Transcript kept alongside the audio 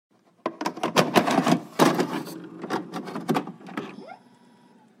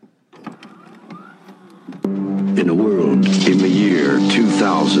In a world in the year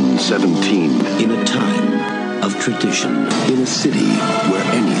 2017. In a time of tradition. In a city where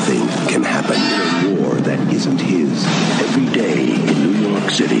anything can happen. In a war that isn't his. Every day in New York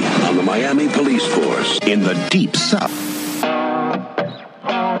City. On the Miami Police Force. In the Deep South.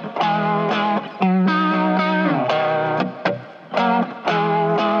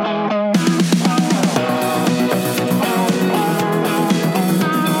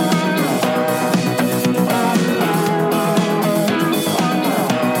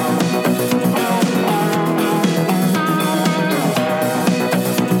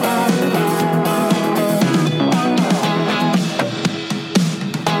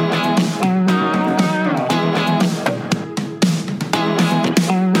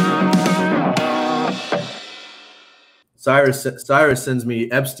 Cyrus sends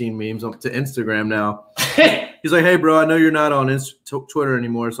me Epstein memes to Instagram now. He's like, "Hey, bro, I know you're not on Twitter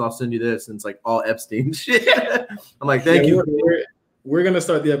anymore, so I'll send you this." And it's like all Epstein shit. I'm like, "Thank you." We're gonna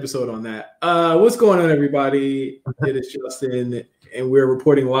start the episode on that. What's going on, everybody? It is Justin, and we're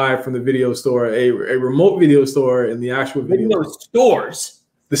reporting live from the video store, a remote video store in the actual video stores.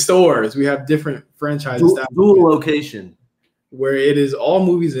 The stores. We have different franchises. Dual location, where it is all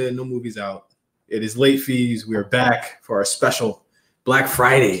movies in, no movies out. It is late fees. We are back for our special Black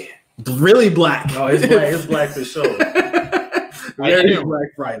Friday. Really black. Oh, it's black for sure. Very Black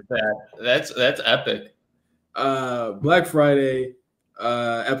Friday. That's epic. Black Friday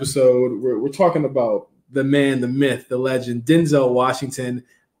episode. We're talking about the man, the myth, the legend, Denzel Washington.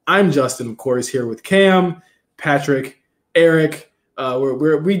 I'm Justin, of course, here with Cam, Patrick, Eric.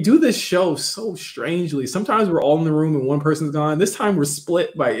 We do this show so strangely. Sometimes we're all in the room and one person's gone. This time we're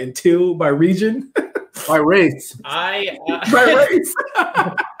split by region, by race. By race.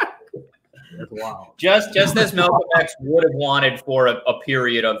 That's wild. Just as Malcolm X would have wanted for a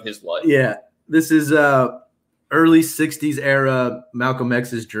period of his life. Yeah, this is early '60s era Malcolm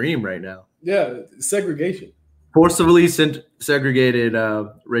X's dream right now. Yeah, segregation. Forcibly segregated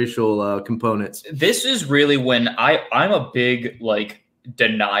racial components. This is really when I'm a big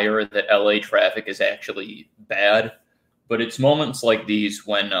denier that LA traffic is actually bad, but it's moments like these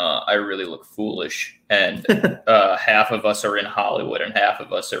when I really look foolish, and half of us are in Hollywood and half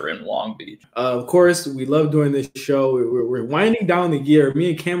of us are in Long Beach. Of course, we love doing this show. We're winding down the year.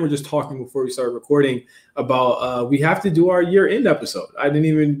 Me and Cam were just talking before we started recording about we have to do our year-end episode.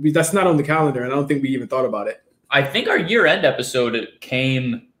 That's not on the calendar, and I don't think we even thought about it. I think our year-end episode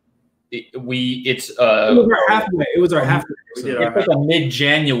came. It was our halfway. It was our halfway. It's like a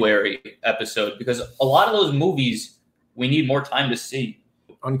mid-January episode because a lot of those movies we need more time to see.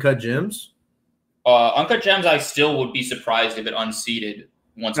 Uncut Gems. Uncut Gems. I still would be surprised if it unseated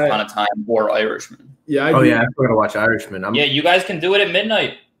Once Upon a Time or Irishman. Yeah. I'm gonna watch Irishman. Yeah, you guys can do it at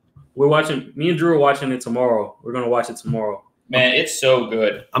midnight. Me and Drew are watching it tomorrow. We're gonna watch it tomorrow. Man, it's so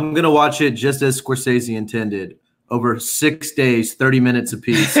good. I'm gonna watch it just as Scorsese intended, over 6 days, 30 minutes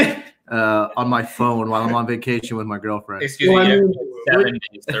apiece, on my phone while I'm on vacation with my girlfriend. Excuse me, 7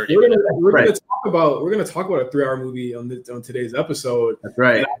 days, 30 minutes. We're gonna talk about a 3-hour movie on today's episode. That's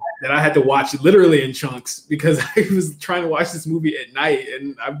right. That I had to watch literally in chunks because I was trying to watch this movie at night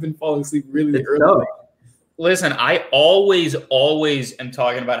and I've been falling asleep really early. Tough. Listen, I always am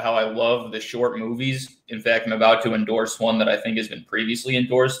talking about how I love the short movies. In fact, I'm about to endorse one that I think has been previously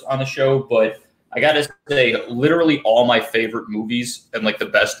endorsed on the show. But I got to say, literally all my favorite movies and the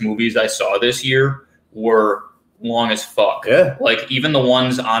best movies I saw this year were long as fuck. Yeah. Even the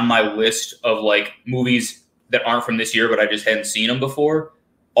ones on my list of movies that aren't from this year, but I just hadn't seen them before.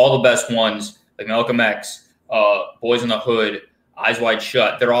 All the best ones, like Malcolm X, Boys in the Hood, Eyes Wide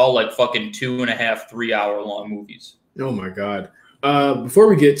Shut. They're all fucking 2.5, 3 hour long movies. Oh my God. Before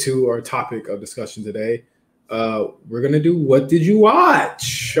we get to our topic of discussion today, we're going to do What Did You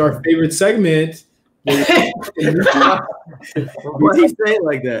Watch? Our favorite segment. Why did he say it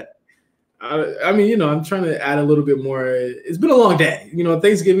like that? I'm trying to add a little bit more. It's been a long day.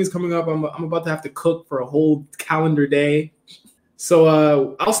 Thanksgiving's coming up. I'm about to have to cook for a whole calendar day.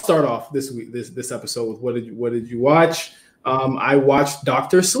 So I'll start off this week, this episode with What did you watch? I watched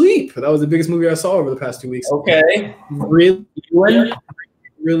Dr. Sleep. That was the biggest movie I saw over the past 2 weeks. Okay. Really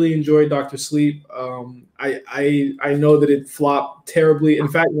enjoyed Dr. Sleep. I know that it flopped terribly. In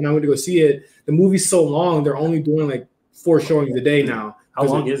fact, when I went to go see it, the movie's so long, they're only doing 4 showings a day now. How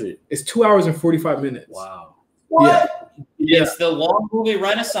long is it? It's 2 hours and 45 minutes. Wow. What? Yeah. It's the long movie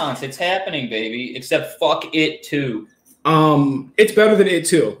renaissance. It's happening, baby. Except fuck It Too. It's better than It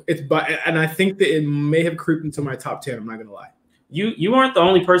Too. And I think that it may have creeped into my top 10. I'm not gonna lie. You aren't the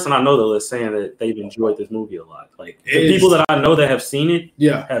only person I know though that's saying that they've enjoyed this movie a lot. The people that I know that have seen it,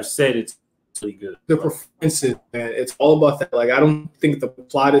 have said it's really good. The performances, man, it's all about that. Like, I don't think the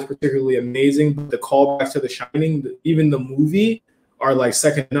plot is particularly amazing, but the callbacks to The Shining, even the movie, are like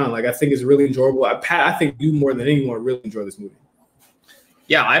second to none. Like, I think it's really enjoyable. I think you more than anyone really enjoy this movie.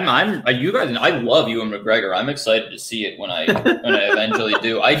 Yeah, I'm you guys. I love Ewan McGregor. I'm excited to see it when I eventually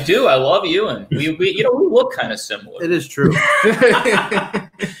do. I do. I love Ewan. We look kind of similar. It is true.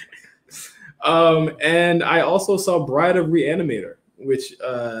 And I also saw Bride of Reanimator, which is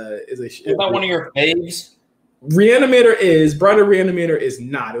that one of your faves? Bride of Reanimator is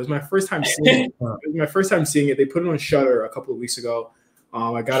not. It was my first time seeing it. It was my first time seeing it. They put it on Shudder a couple of weeks ago.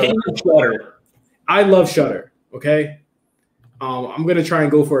 I got it on Shudder. I love Shudder. Okay. I'm gonna try and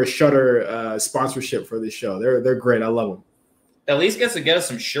go for a Shudder sponsorship for this show. They're great. I love them. At least get us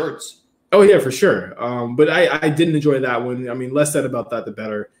some shirts. Oh yeah, for sure. But I didn't enjoy that one. I mean, less said about that, the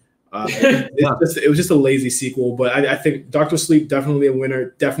better. It was just a lazy sequel. But I think Dr. Sleep definitely a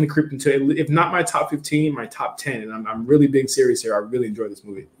winner. Definitely creeped into it. If not my top 15, my top 10. And I'm really being serious here. I really enjoyed this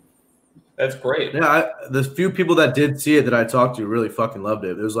movie. That's great. Yeah, the few people that did see it that I talked to really fucking loved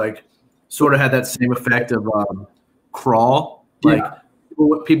it. It was like sort of had that same effect of Crawl. Like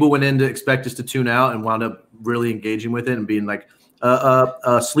people went in to expect us to tune out and wound up really engaging with it and being like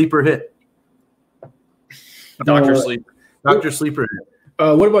a sleeper hit. Dr. Sleeper. Dr. Sleeper hit.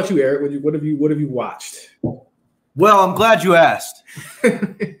 What about you, Eric? What have you watched? Well, I'm glad you asked.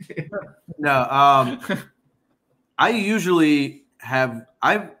 No, I usually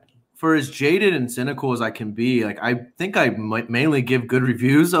for as jaded and cynical as I can be, like I think I might mainly give good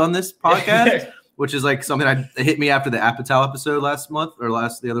reviews on this podcast. Which is like something that hit me after the Apatow episode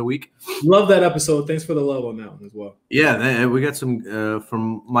the other week. Love that episode. Thanks for the love on that one as well. Yeah, we got some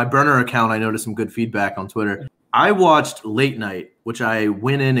from my burner account. I noticed some good feedback on Twitter. I watched Late Night, which I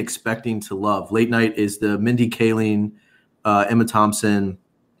went in expecting to love. Late Night is the Mindy Kaling, Emma Thompson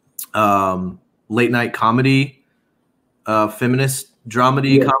late night comedy, feminist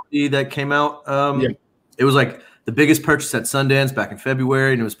dramedy comedy that came out. It was like the biggest purchase at Sundance back in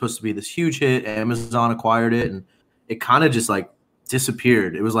February, and it was supposed to be this huge hit. Amazon acquired it, and it kind of just like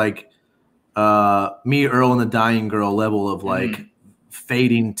disappeared. It was like Me, Earl, and the Dying Girl level of like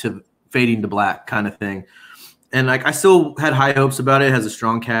fading to black kind of thing. And like I still had high hopes about it. It has a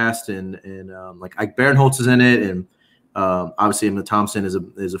strong cast, and like Ike Barinholtz is in it, and obviously Emma Thompson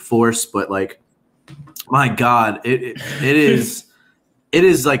is a force. But like, my God, it is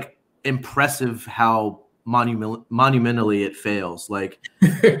like impressive how monumentally it fails. Like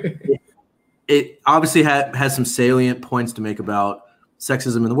it obviously has some salient points to make about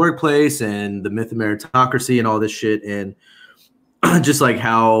sexism in the workplace and the myth of meritocracy and all this shit, and just like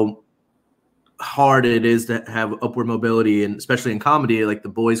how hard it is to have upward mobility, and especially in comedy, like the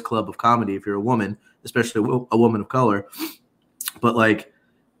boys club of comedy, if you're a woman, especially a woman of color. But like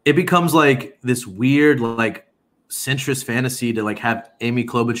it becomes like this weird like centrist fantasy to like have Amy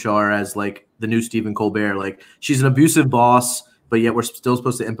Klobuchar as like the new Stephen Colbert. Like she's an abusive boss, but yet we're still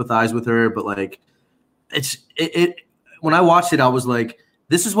supposed to empathize with her. But like it when I watched it, I was like,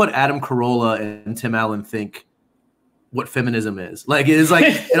 this is what Adam Carolla and Tim Allen think what feminism is. Like it is like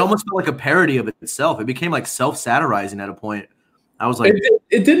it almost felt like a parody of itself. It became like self-satirizing at a point. I was like,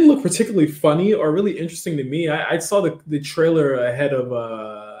 it didn't look particularly funny or really interesting to me. I saw the trailer ahead of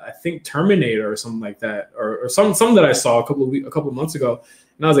I think Terminator or something like that, or something that I saw a couple of months ago,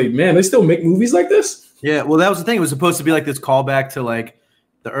 and I was like, man, they still make movies like this? Yeah, well, that was the thing. It was supposed to be like this callback to like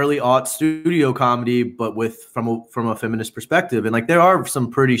the early aught studio comedy, but from a feminist perspective. And like there are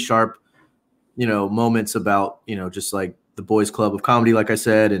some pretty sharp, moments about just like the boys club of comedy, like I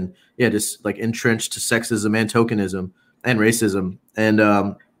said, and yeah, just like entrenched to sexism and tokenism and racism and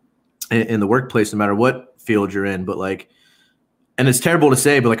in the workplace, no matter what field you're in. But like, and it's terrible to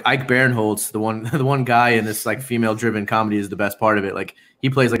say, but like Ike Barinholtz, the one guy in this like female driven comedy, is the best part of it. Like he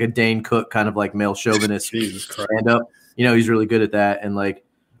plays like a Dane Cook kind of like male chauvinist stand up. He's really good at that, and like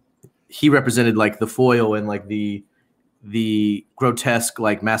he represented like the foil and like the grotesque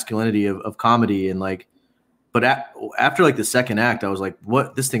like masculinity of comedy. And like, but after like the second act, I was like,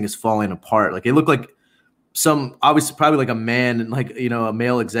 what? This thing is falling apart. Like it looked like obviously probably like a man and like a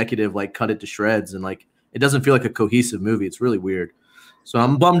male executive like cut it to shreds, and like it doesn't feel like a cohesive movie. It's really weird. So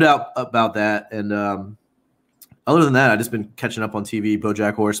I'm bummed out about that. And other than that, I've just been catching up on TV,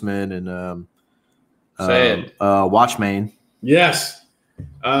 BoJack Horseman and Watchmen. Yes.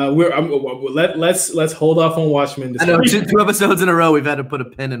 Let's hold off on Watchmen. I know two episodes in a row we've had to put a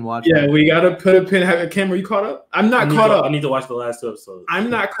pin in Watchmen. Yeah, we got to put a pin. Cam, are you caught up? I'm not caught up. I need to watch the last 2 episodes. I'm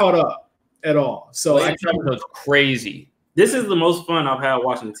not caught up at all. So episode's crazy. This is the most fun I've had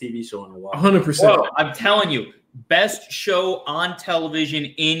watching a TV show in a while. 100%. Well, I'm telling you, best show on television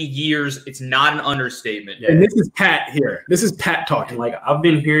in years. It's not an understatement. And this is Pat here. This is Pat talking. And like I've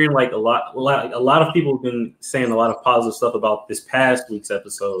been hearing like a lot of people have been saying a lot of positive stuff about this past week's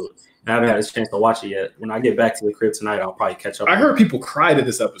episode. And I haven't had a chance to watch it yet. When I get back to the crib tonight, I'll probably catch up. I heard people cried at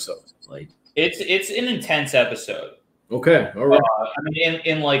this episode. Like It's an intense episode. Okay, all right. I mean,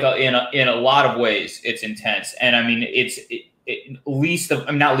 in a lot of ways, it's intense, and I mean,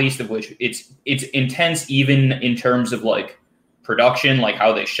 not least of which, it's intense even in terms of like production, like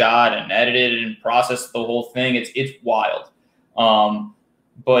how they shot and edited and processed the whole thing. It's wild.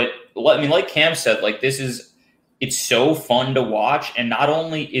 But I mean, like Cam said, like it's so fun to watch, and not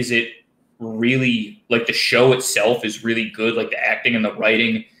only is it really like the show itself is really good, like the acting and the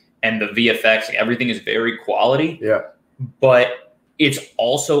writing and the VFX, everything is very quality. Yeah. But it's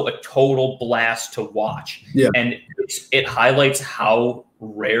also a total blast to watch. Yeah. And it highlights how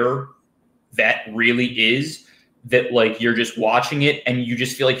rare that really is, that like you're just watching it and you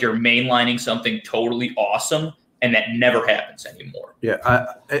just feel like you're mainlining something totally awesome, and that never happens anymore. Yeah,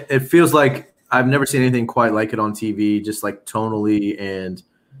 it feels like I've never seen anything quite like it on TV, just like tonally and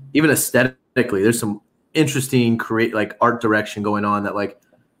even aesthetically. There's some interesting like art direction going on that, like,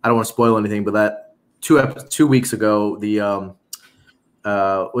 I don't want to spoil anything, but that 2 weeks ago, the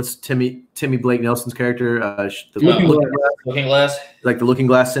what's Timmy Blake Nelson's character? Looking Glass, like the Looking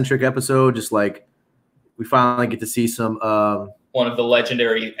Glass centric episode. Just like we finally get to see some one of the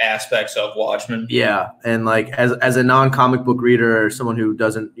legendary aspects of Watchmen. Yeah, and like as a non-comic book reader or someone who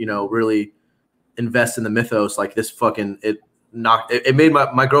doesn't really invest in the mythos, like this fucking it made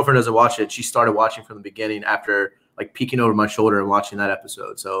my girlfriend doesn't watch it. She started watching from the beginning after like peeking over my shoulder and watching that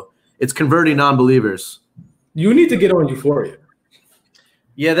episode. So it's converting non-believers. You need to get on Euphoria.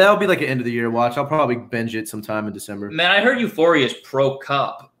 Yeah, that'll be like an end of the year watch. I'll probably binge it sometime in December. Man, I heard Euphoria is pro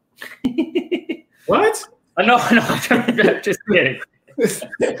cop. What? No, I'm just kidding.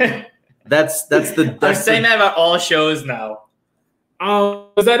 That's I'm saying that about all shows now.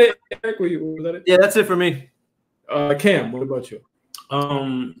 Was that it? Eric? Was that it? Yeah, that's it for me. Cam, what about you?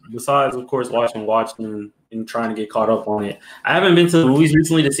 Besides, of course, Watchmen and trying to get caught up on it. I haven't been to the movies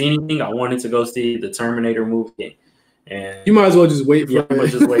recently to see anything. I wanted to go see the Terminator movie, and you might as well just wait for it. I'm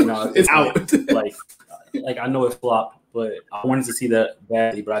just waiting on it's out. like I know it flopped, but I wanted to see that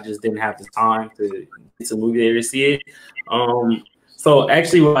badly, but I just didn't have the time to get to the movie theater to see it. So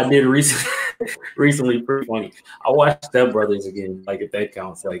actually, what I did recently, pretty funny. I watched Step Brothers again, like if that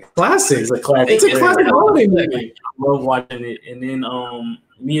counts. Like classic. It's a classic. It's a classic holiday movie. I love watching it. And then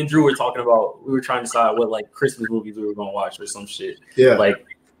me and Drew were talking about, we were trying to decide what like Christmas movies we were gonna watch or some shit. Yeah. Like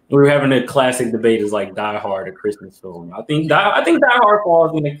we were having a classic debate is like Die Hard, a Christmas film. I think Die Hard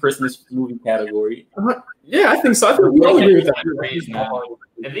falls in the Christmas movie category. Yeah, I think so. I think we all agree with that.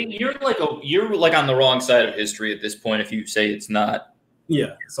 I think you're like on the wrong side of history at this point if you say it's not.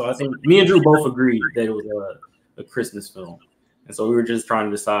 Yeah, so I think me and Drew both agreed that it was a Christmas film, and so we were just trying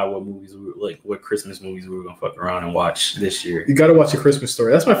to decide what Christmas movies we were gonna fuck around and watch this year. You got to watch A Christmas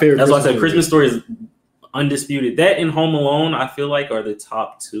Story. That's my favorite. That's why I said Christmas Story is undisputed. That and Home Alone, I feel like, are the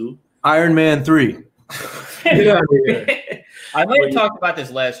top two. Iron Man 3. Yeah. I might have talked about this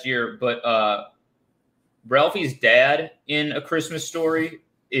last year, but Ralphie's dad in A Christmas Story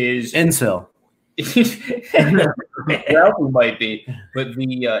is Incel. Ralphie might be, but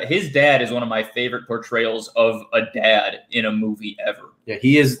his dad is one of my favorite portrayals of a dad in a movie ever. Yeah,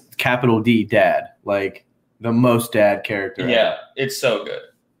 he is capital D dad, like the most dad character. Yeah, it's so good.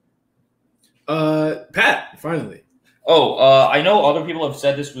 Pat, finally. I know other people have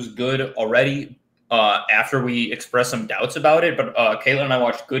said this was good already after we expressed some doubts about it, but Caitlin and I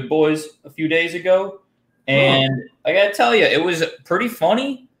watched Good Boys a few days ago, and I gotta tell you, it was pretty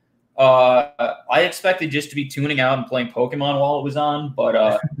funny. I expected just to be tuning out and playing Pokemon while it was on,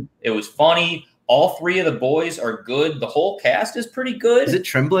 but it was funny. All three of the boys are good. The whole cast is pretty good. Is it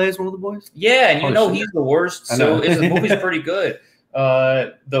Tremblay is one of the boys? Yeah, and he's the worst, so the movie's pretty good.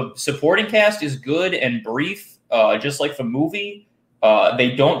 The supporting cast is good and brief, just like the movie.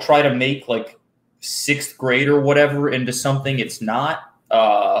 They don't try to make like sixth grade or whatever into something it's not.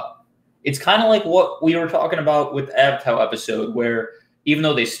 It's kind of like what we were talking about with the Avatar episode, where even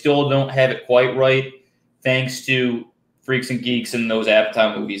though they still don't have it quite right, thanks to Freaks and Geeks and those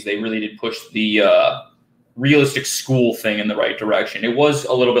Avatar movies, they really did push the realistic school thing in the right direction. It was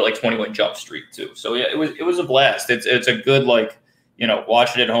a little bit like 21 Jump Street too. So yeah, it was a blast. It's a good, like,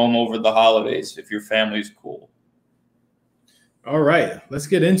 watch it at home over the holidays if your family's cool. All right, let's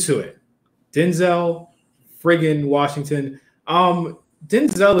get into it. Denzel friggin' Washington.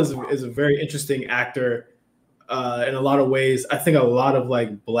 Denzel is a very interesting actor in a lot of ways. I think a lot of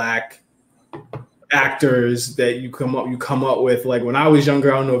like Black actors that you come up with. Like when I was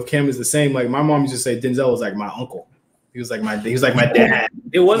younger, I don't know if Cam is the same. Like my mom used to say Denzel was like my uncle. He was like my dad.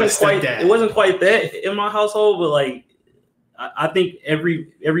 It wasn't quite that in my household, but like I think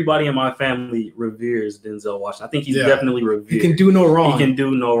everybody in my family reveres Denzel Washington. I think he's definitely revered. He can do no wrong. He can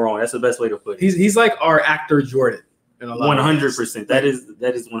do no wrong. That's the best way to put it. He's like our actor Jordan. 100%. That is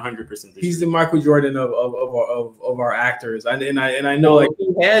 100%. He's the Michael Jordan of our actors. And I know like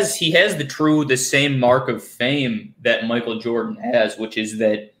he has the same mark of fame that Michael Jordan has, which is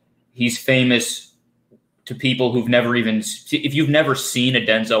that he's famous to people who've never even, if you've never seen a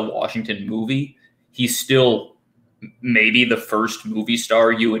Denzel Washington movie, he's still maybe the first movie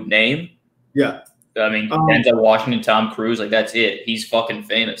star you would name. Yeah. I mean, Denzel Washington, Tom Cruise, like that's it. He's fucking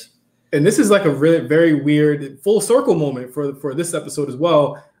famous. And this is like a really very weird full circle moment for this episode as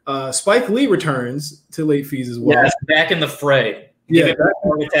well. Spike Lee returns to Late Fees as well. Yes, back in the fray. Give it a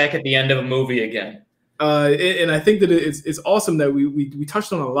heart attack at the end of a movie again. And I think that it's awesome that we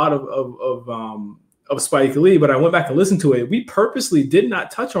touched on a lot of Spike Lee, but I went back and listened to it. We purposely did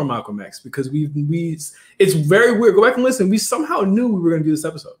not touch on Malcolm X because it's very weird. Go back and listen. We somehow knew we were going to do this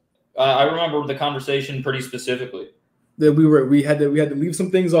episode. I remember the conversation pretty specifically. That we had to leave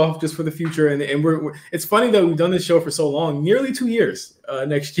some things off just for the future, and we're it's funny that we've done this show for so long, nearly 2 years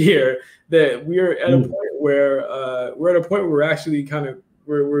next year, that we're at a point where we're actually kind of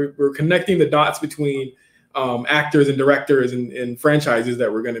we're connecting the dots between actors and directors and franchises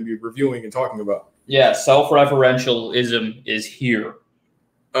that we're going to be reviewing and talking about. Yeah, self-referentialism is here.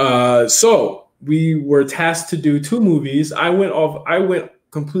 So we were tasked to do 2 movies. I went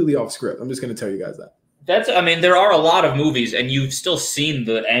completely off script. I'm just going to tell you guys that. There are a lot of movies, and you've still seen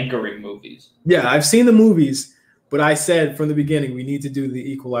the anchoring movies. Yeah, I've seen the movies, but I said from the beginning we need to do The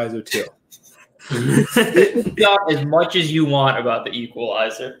Equalizer 2. Talk as much as you want about The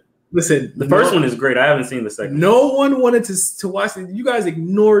Equalizer. Listen, the first one is great. I haven't seen the second. No one wanted to watch it. You guys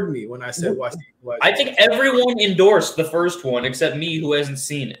ignored me when I said watch The Equalizer. I think everyone endorsed the first one except me, who hasn't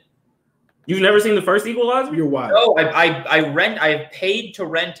seen it. You've never seen the first Equalizer? You're wild. No, I paid to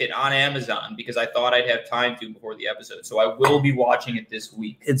rent it on Amazon because I thought I'd have time to before the episode. So I will be watching it this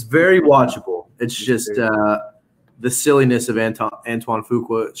week. It's very watchable. It's just the silliness of Antoine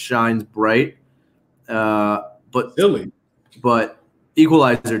Fuqua shines bright. But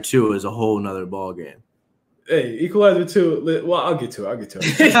Equalizer 2 is a whole nother ball game. Hey, Equalizer 2. Well, I'll get to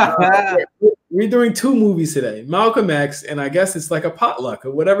it. We're doing 2 movies today, Malcolm X, and I guess it's like a potluck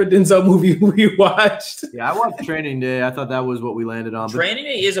of whatever Denzel movie we watched. Yeah, I watched Training Day. I thought that was what we landed on. Training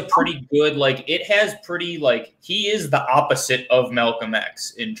Day is a pretty good, he is the opposite of Malcolm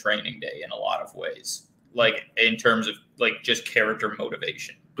X in Training Day in a lot of ways, like in terms of like just character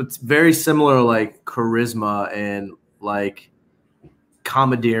motivation. But it's very similar, like charisma and like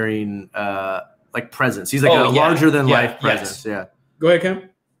commandeering, like presence. He's like a larger than life presence. Yeah. Go ahead, Cam.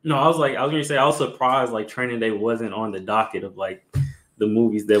 No, I was going to say I was surprised like Training Day wasn't on the docket of like the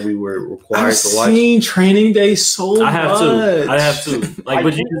movies that we were required to watch. I've seen Training Day so much. I have too. Like,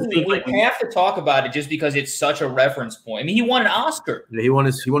 but you just think like we have to talk about it just because it's such a reference point. I mean, he won an Oscar. Yeah, he won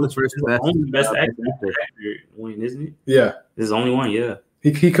his first best actor win, isn't it? Yeah, there's the only one. Yeah,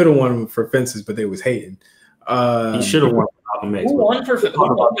 he could have won for Fences, but they was hating. He should have won for Malcolm X. Who won for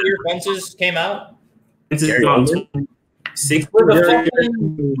Fences? Came out. Fences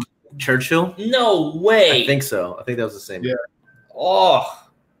Churchill? No way. I think so. I think that was the same. Yeah. Oh.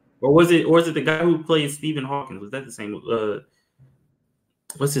 Or was it the guy who played Stephen Hawking? Was that the same?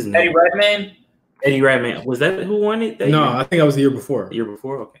 What's his name? Eddie Redmayne. Eddie Redmayne. Was that who won it? No, I think that was the year before. The year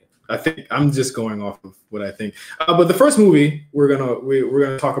before? Okay. I think I'm just going off of what I think. But the first movie we're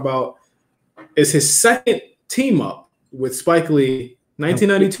gonna talk about is his second team up with Spike Lee,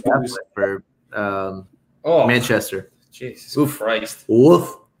 1992 for Manchester. Jesus Christ.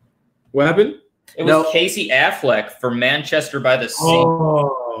 Woof. What happened? It was Casey Affleck for Manchester by the Sea.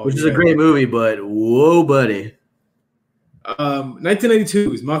 Which is a great movie, but whoa, buddy.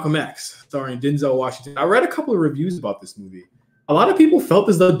 1992 is Malcolm X, starring Denzel Washington. I read a couple of reviews about this movie. A lot of people felt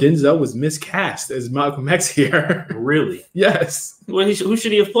as though Denzel was miscast as Malcolm X here. Really? Yes. Well, who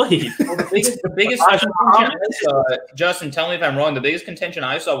should he have played? Well, the biggest contention I saw, Justin, tell me if I'm wrong. The biggest contention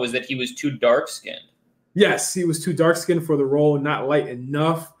I saw was that he was too dark-skinned. Yes, he was too dark-skinned for the role, not light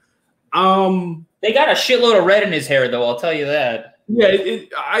enough. They got a shitload of red in his hair, though. I'll tell you that. Yeah,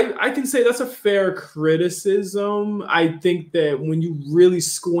 I can say that's a fair criticism. I think that when you really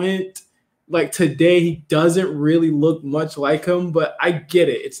squint, like today, he doesn't really look much like him. But I get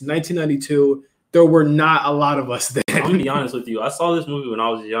it. It's 1992. There were not a lot of us then. I'm gonna be honest with you. I saw this movie when I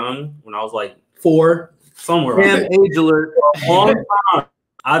was young. When I was like 4, somewhere. Age alert. A long time.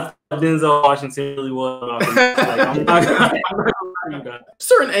 I thought Denzel Washington really was. I'm not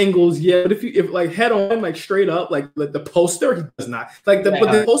certain angles, yeah, but if like head on, like straight up, like the poster, he does not like but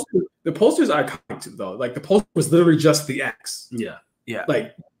the poster's iconic too, though. Like the poster was literally just the X. Yeah.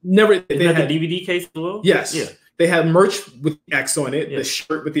 Like never. They had the DVD case as well. Yes. Yeah. They had merch with the X on it. Yeah. The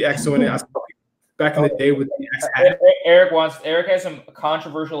shirt with the X on it. I saw people back in the day with the X hat. Eric has some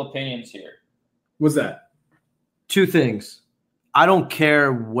controversial opinions here. What's that? Two things. I don't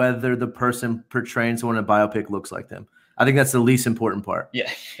care whether the person portraying someone in a biopic looks like them. I think that's the least important part.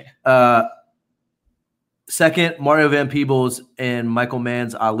 Yeah. Second, Mario Van Peebles and Michael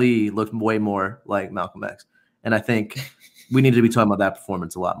Mann's Ali looked way more like Malcolm X. And I think we need to be talking about that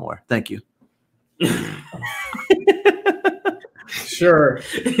performance a lot more. Thank you. Sure.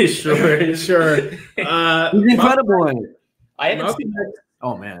 He's incredible in it. I haven't seen that.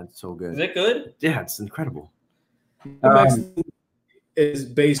 Oh, man, it's so good. Is it good? Yeah, it's incredible. Malcolm X is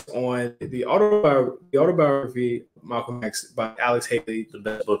based on the autobiography of Malcolm X by Alex Haley. The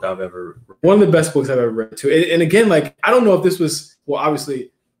best book I've ever read. One of the best books I've ever read, too. And again, like, I don't know if this was, well,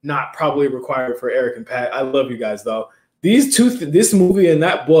 obviously not probably required for Eric and Pat. I love you guys, though. These two, this movie and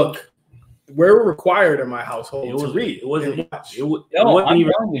that book, were required in my household to read. It wasn't.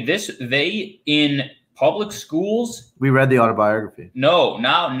 They in public schools. We read the autobiography. No,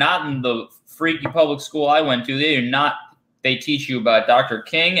 not in the freaky public school I went to. They are not. They teach you about Dr.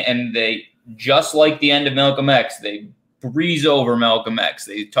 King, and they just like the end of Malcolm X. They breeze over Malcolm X.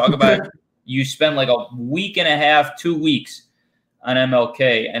 They talk about you spend like a week and a half, 2 weeks on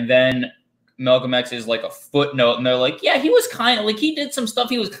MLK, and then Malcolm X is like a footnote, and they're like, yeah, he was kind of like, he did some stuff,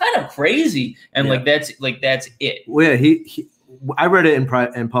 he was kind of crazy, and that's it. Well, yeah, I read it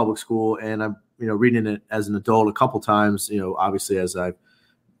in public school, and I'm reading it as an adult a couple times. Obviously as I've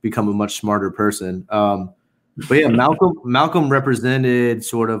become a much smarter person. But yeah, Malcolm represented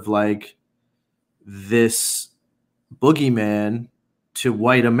sort of like this boogeyman to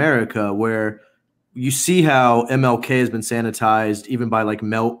white America, where you see how MLK has been sanitized even by like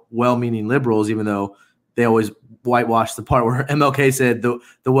well-meaning liberals, even though they always whitewash the part where MLK said the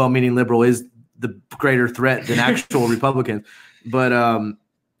well-meaning liberal is the greater threat than actual Republicans. But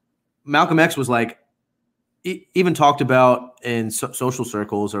Malcolm X was like, even talked about in social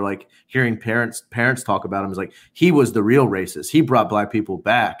circles, or like hearing parents talk about him, is like he was the real racist. He brought black people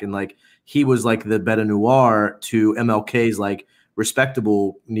back, and like he was like the bête noir to MLK's like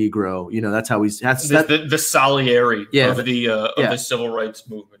respectable Negro. That's how the Salieri of the civil rights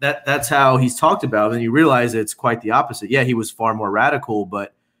movement. That's how he's talked about, and you realize it's quite the opposite. Yeah, he was far more radical,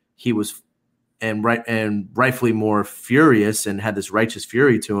 but he was and rightfully more furious and had this righteous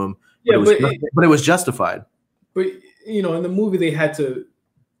fury to him. But it was justified. But in the movie they had to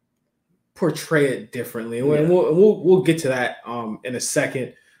portray it differently, and we'll get to that in a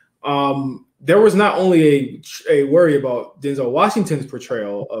second. There was not only a worry about Denzel Washington's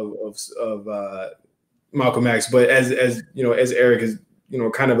portrayal of Malcolm X, but as Eric has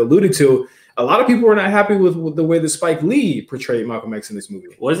kind of alluded to, a lot of people were not happy with the way that Spike Lee portrayed Malcolm X in this movie.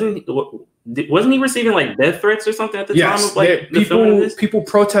 Wasn't he receiving like death threats or something at the time of like people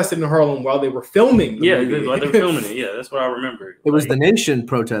protested in Harlem while they were filming the movie. While they were filming it. Yeah, that's what I remember. It was the nation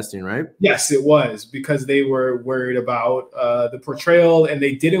protesting, right? Yes, it was, because they were worried about the portrayal, and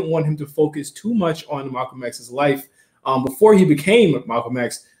they didn't want him to focus too much on Malcolm X's life before he became Malcolm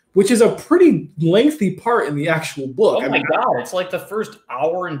X, which is a pretty lengthy part in the actual book. Oh my God, it's like the first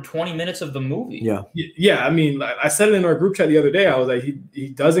hour and 20 minutes of the movie. Yeah. Yeah, I mean, I said it in our group chat the other day. I was like, he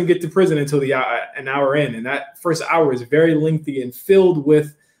doesn't get to prison until an hour in, and that first hour is very lengthy and filled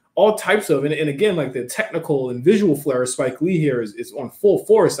with all types of, and again, like the technical and visual flair of Spike Lee here is on full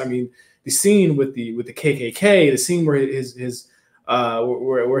force. I mean, the scene with the KKK, the scene where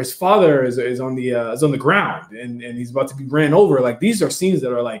his father is on the ground and he's about to be ran over. Like, these are scenes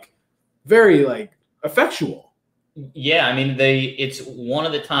that are like very like effectual. Yeah, I mean, it's one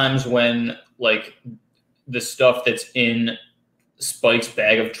of the times when like the stuff that's in Spike's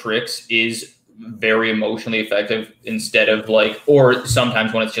bag of tricks is very emotionally effective, instead of like, or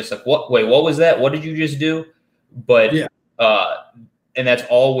sometimes when it's just like, what was that? What did you just do? But yeah. And that's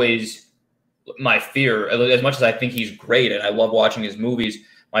always my fear. As much as I think he's great and I love watching his movies,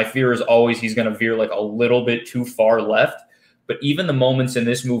 my fear is always he's going to veer like a little bit too far left. But even the moments in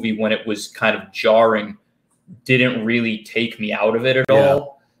this movie when it was kind of jarring didn't really take me out of it at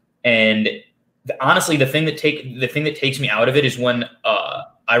all. And honestly, the thing that takes me out of it is when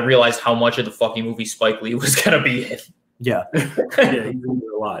I realized how much of the fucking movie Spike Lee was going to be in. Yeah. Yeah, he's in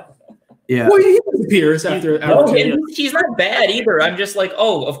it a lot. Yeah. Well, he disappears after. No, after and he's not bad either. I'm just like,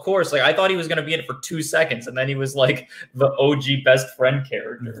 oh, of course. Like I thought he was gonna be in it for 2 seconds, and then he was like the OG best friend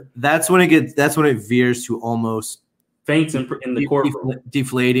character. That's when it veers to almost faints in the courtroom,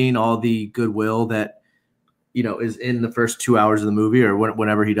 deflating all the goodwill that is in the first 2 hours of the movie, or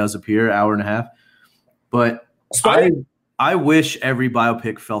whenever he does appear, hour and a half. But I wish every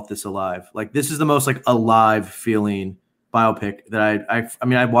biopic felt this alive. Like this is the most like alive feeling biopic that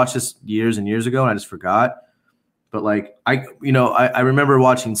I watched this years and years ago and I just forgot. But like I remember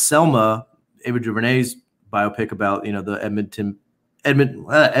watching Selma, Ava DuVernay's biopic about the Edmonton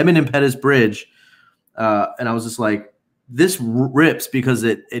Pettus Bridge, and I was just like, this rips because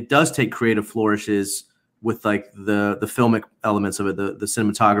it does take creative flourishes with like the filmic elements of it, the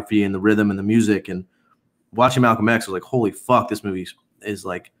cinematography and the rhythm and the music. And watching Malcolm X, I was like, holy fuck, this movie is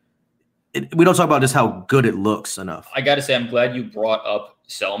like. We don't talk about just how good it looks enough. I got to say, I'm glad you brought up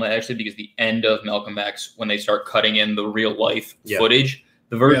Selma, actually, because the end of Malcolm X, when they start cutting in the real life footage,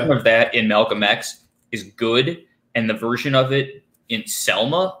 the version of that in Malcolm X is good. And the version of it in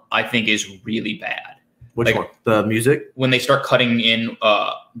Selma, I think, is really bad. Which one? The music? When they start cutting in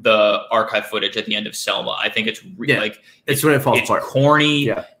the archive footage at the end of Selma, I think it's like it's when it falls apart.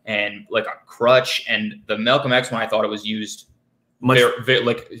 Corny and like a crutch. And the Malcolm X one, I thought it was used like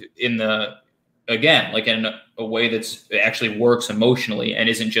in the like in a way that's actually works emotionally and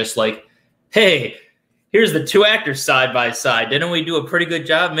isn't just like, hey, here's the two actors side by side. Didn't we do a pretty good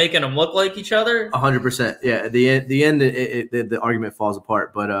job making them look like each other? 100%. Yeah. At the end, the argument falls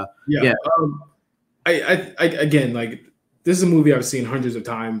apart. But I again, like, this is a movie I've seen hundreds of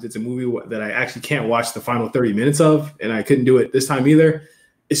times. It's a movie that I actually can't watch the final 30 minutes of, and I couldn't do it this time either.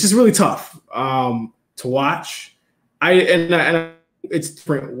 It's just really tough to watch. It's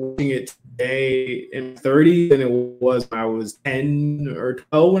different watching it today in 30 than it was when I was 10 or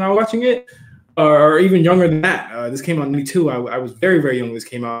 12 when I was watching it, or even younger than that. This came out in 92. I was very, very young when this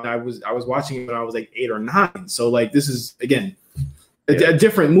came out. I was watching it when I was like 8 or 9. So like this is again a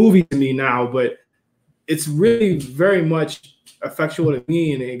different movie to me now, but it's really very much effectual to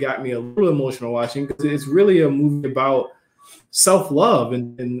me, and it got me a little emotional watching because it's really a movie about self-love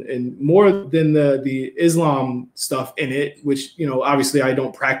and more than the Islam stuff in it, which obviously I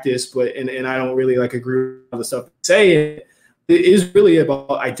don't practice, but and I don't really like agree with all the stuff they say. It is really about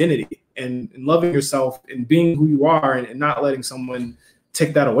identity and loving yourself and being who you are and not letting someone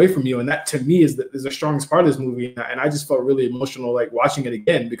take that away from you. And that to me is the strongest part of this movie. And I just felt really emotional like watching it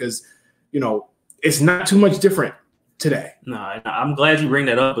again because it's not too much different today. No, I'm glad you bring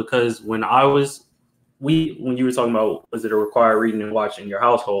that up because when you were talking about, was it a required reading and watching in your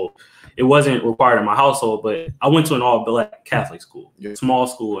household? It wasn't required in my household, but I went to an all-black Catholic school, small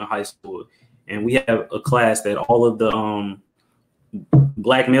school in high school. And we have a class that all of the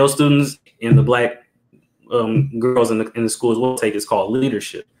black male students and the black girls in the schools will take. It's called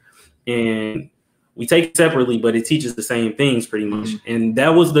leadership. And we take it separately, but it teaches the same things pretty much. Mm-hmm. And that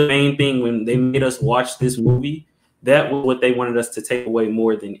was the main thing when they made us watch this movie. That was what they wanted us to take away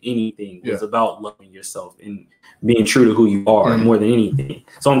more than anything. It was about loving yourself and being true to who you are more than anything.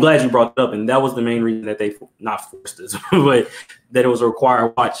 So I'm glad you brought it up. And that was the main reason that they not forced us, but that it was a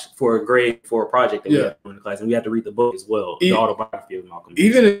required watch for a grade for a project that we had in the class. And we had to read the book as well, the autobiography of Malcolm X.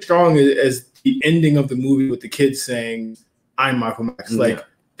 Even as strong as the ending of the movie with the kids saying, "I'm Malcolm X," like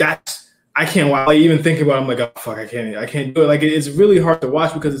I can't watch. Like, even think about it, I'm like, oh fuck, I can't do it. Like it's really hard to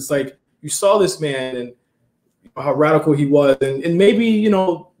watch because it's like you saw this man and how radical he was, and maybe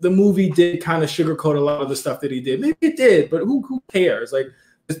the movie did kind of sugarcoat a lot of the stuff that he did. Maybe it did, but who cares? Like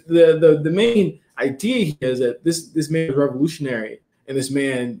the main idea here is that this man is revolutionary, and this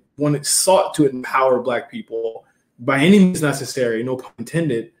man sought to empower Black people by any means necessary, no pun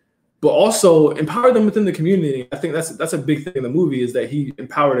intended, but also empower them within the community. I think that's a big thing in the movie is that he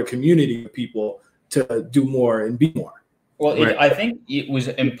empowered a community of people to do more and be more. Well, I think it was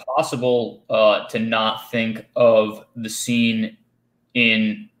impossible to not think of the scene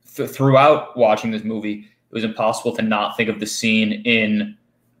throughout watching this movie. It was impossible to not think of the scene in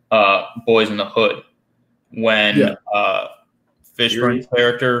Boys in the Hood when Fishburne's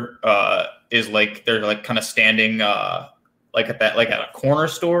character is like they're like kind of standing like at a corner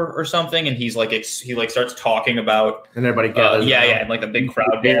store or something, and he's like he starts talking about and everybody gathers. And like a big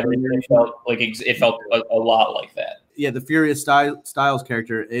crowd gathering. It felt a lot like that. Yeah, the Furious Styles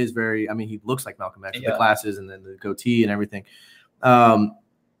character is very. I mean, he looks like Malcolm X with the glasses and then the goatee and everything.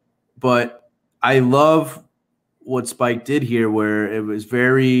 But I love what Spike did here, where it was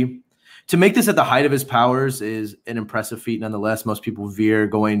very to make this at the height of his powers is an impressive feat nonetheless. Most people veer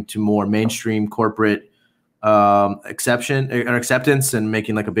going to more mainstream corporate acceptance and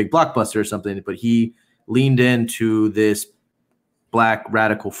making like a big blockbuster or something, but he leaned into this Black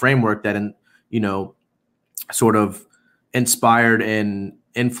radical framework that, sort of inspired and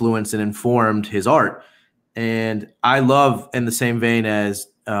influenced and informed his art. And I love, in the same vein as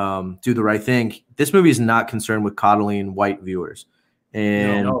Do the Right Thing, this movie is not concerned with coddling white viewers.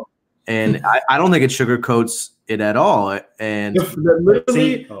 And I don't think it sugarcoats it at all. And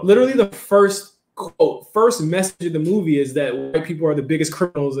literally the first message of the movie is that white people are the biggest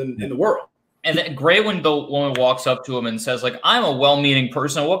criminals in the world. And then great when the woman walks up to him and says, like, I'm a well-meaning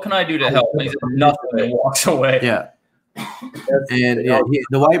person. What can I do to help? And he says nothing and walks away. Yeah. And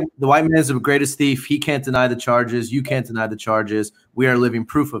the white man is the greatest thief. He can't deny the charges. You can't deny the charges. We are living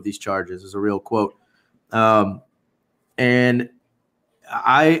proof of these charges, is a real quote. And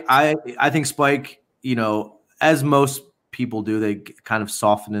I think Spike, as most people do, they kind of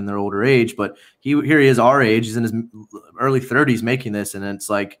soften in their older age, but here he is our age. He's in his early 30s making this, and it's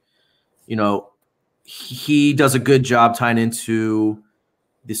like, he does a good job tying into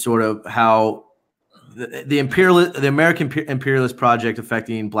the sort of how the American imperialist project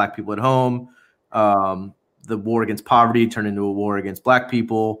affecting Black people at home, the war against poverty turned into a war against Black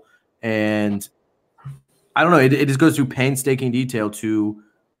people, and I don't know. It just goes through painstaking detail to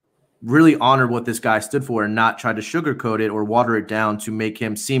really honor what this guy stood for and not try to sugarcoat it or water it down to make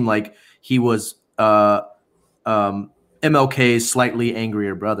him seem like he was MLK's slightly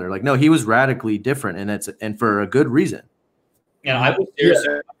angrier brother. Like, no, he was radically different, and for a good reason. And I was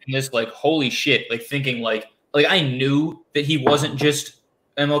seriously in this, like, holy shit, like thinking like I knew that he wasn't just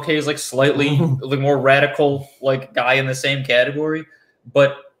MLK's like slightly like more radical like guy in the same category,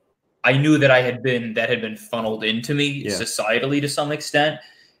 but I knew that had been funneled into me societally to some extent.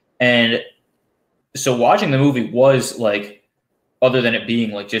 And so watching the movie was like, other than it being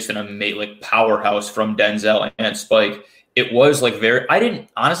like just an amazing like powerhouse from Denzel and Spike, it was like I didn't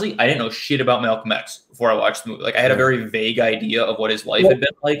know shit about Malcolm X before I watched the movie. Like I had a very vague idea of what his life had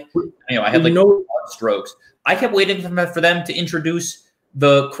been like. I had like strokes. I kept waiting for them to introduce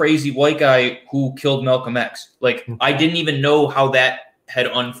the crazy white guy who killed Malcolm X. Like I didn't even know how that had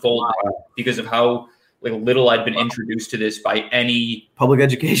unfolded because of how like little I'd been introduced to this by any public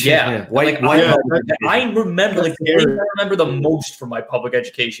education. Yeah. I remember like the thing I remember the most from my public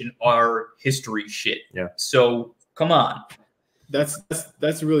education are history shit. Yeah. So come on. That's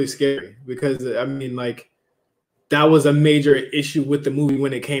really scary because I mean, like, that was a major issue with the movie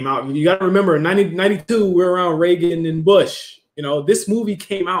when it came out. You got to remember, in 1992, we're around Reagan and Bush. This movie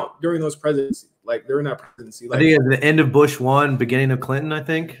came out during those presidencies, like during that presidency. Like, I think at the end of Bush 1, beginning of Clinton, I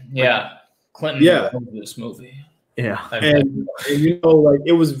think. Yeah. Clinton loved this movie. Yeah. And like,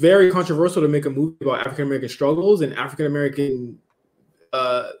 it was very controversial to make a movie about African-American struggles and African-American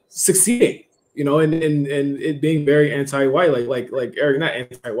succeeding, and it being very anti-white, like Eric, not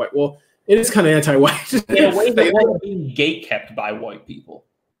anti-white. Well, it is kind of anti-white. In a way that being gate-kept by white people.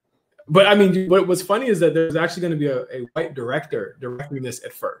 But I mean, what's funny is that there's actually going to be a white director directing this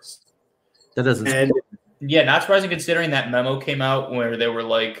at first. That doesn't. Yeah, not surprising considering that memo came out where they were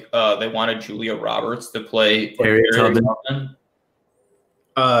like, they wanted Julia Roberts to play Harriet Tubman.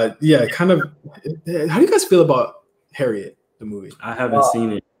 Yeah, kind of. How do you guys feel about Harriet, the movie? I haven't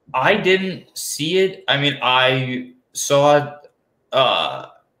seen it. I didn't see it. I mean, I saw. Come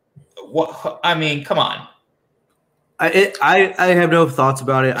on. I have no thoughts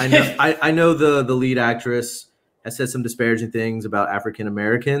about it. I know I know the lead actress has said some disparaging things about African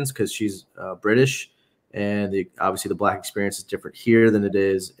Americans because she's British. And obviously the Black experience is different here than it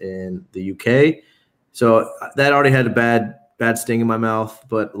is in the UK. So that already had a bad sting in my mouth.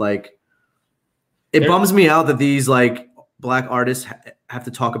 But like, it bums me out that these like Black artists have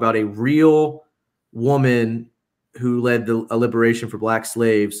to talk about a real woman who led a liberation for Black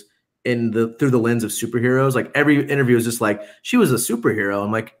slaves through the lens of superheroes. Like every interview is just like, she was a superhero.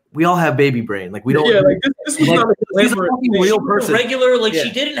 I'm like, we all have baby brain. Like we don't. Yeah, like this was not she's a real person. Regular, like she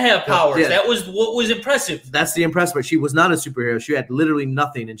didn't have powers. Yeah. That was what was impressive. That's the impressive part. She was not a superhero. She had literally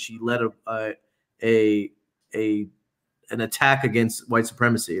nothing, and she led an attack against white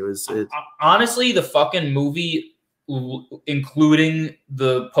supremacy. It was honestly the fucking movie, including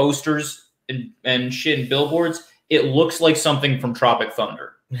the posters and shit and billboards. It looks like something from Tropic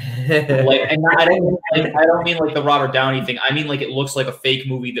Thunder. I don't mean like the Robert Downey thing. I mean like it looks like a fake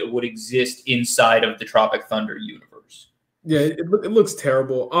movie that would exist inside of the Tropic Thunder universe. Yeah, it looks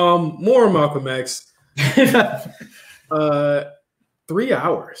terrible. More on Malcolm X. 3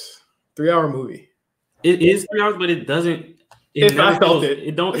 hours, 3 hour movie. It is 3 hours, but it doesn't. It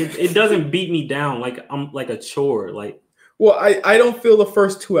doesn't beat me down like I'm like a chore. Like Well, I don't feel the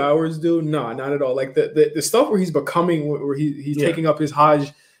first 2 hours, dude. No, not at all. Like the stuff where he's becoming, where he's taking up his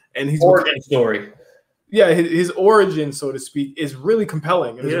Hajj and he's origin story. Yeah, his origin, so to speak, is really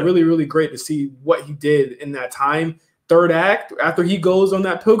compelling. It's really, really great to see what he did in that time. Third act, after he goes on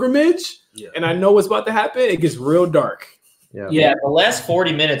that pilgrimage, and I know what's about to happen, it gets real dark. Yeah, the last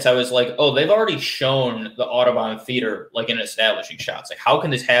 40 minutes, I was like, oh, they've already shown the Audubon Theater like in establishing shots. Like, how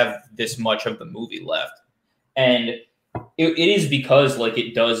can this have this much of the movie left? And it is because like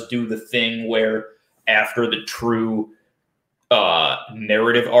it does do the thing where after the true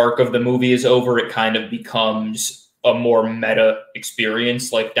narrative arc of the movie is over, it kind of becomes a more meta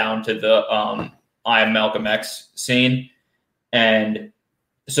experience, like down to the I Am Malcolm X scene. And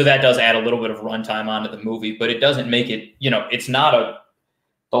so that does add a little bit of runtime onto the movie, but it doesn't make it, it's not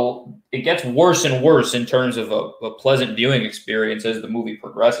it gets worse and worse in terms of a pleasant viewing experience as the movie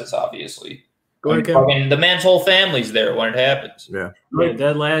progresses, obviously. Go ahead, Kevin. The man's whole family's there when it happens. Yeah,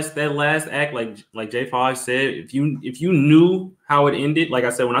 that last act, like J5 said, if you knew how it ended, like I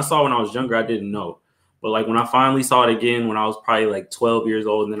said, when I saw it when I was younger, I didn't know. But like when I finally saw it again when I was probably like 12 years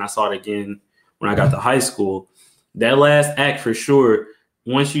old, and then I saw it again when I got to high school, that last act for sure,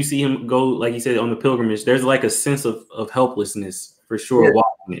 once you see him go, like you said, on the pilgrimage, there's like a sense of helplessness for sure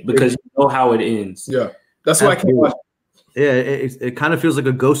watching it, because you know how it ends. Yeah, that's why I can't watch. Yeah, it kind of feels like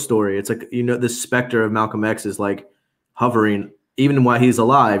a ghost story. It's like, this specter of Malcolm X is like hovering even while he's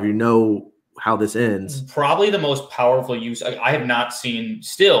alive. You know how this ends. Probably the most powerful use. I have not seen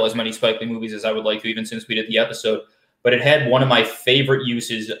still as many Spike Lee movies as I would like to, even since we did the episode. But it had one of my favorite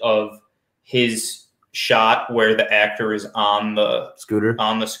uses of his shot where the actor is on the scooter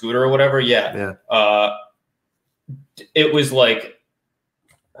or whatever. Yeah. It was like,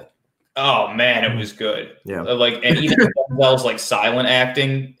 oh man, it was good. Yeah. And even Denzel's like silent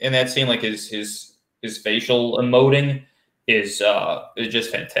acting in that scene, like his facial emoting is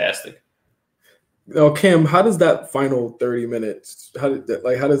just fantastic. Now, Cam, how does that final 30 minutes? How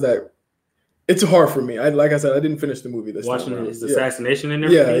does that? It's hard for me. Like I said, I didn't finish the movie this watching time. His assassination and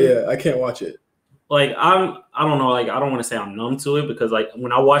everything. Yeah, I can't watch it. Like I don't know. Like I don't want to say I'm numb to it, because like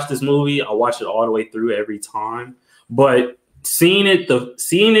when I watch this movie, I watch it all the way through every time. But seeing it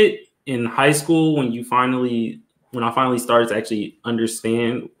in high school, when I finally started to actually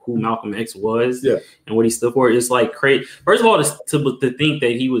understand who Malcolm X was and what he stood for, it's like crazy. First of all, to think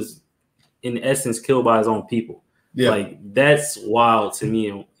that he was in essence killed by his own people. Yeah. Like that's wild to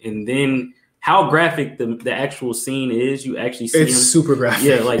me. And then how graphic the actual scene is, you actually see it's super graphic.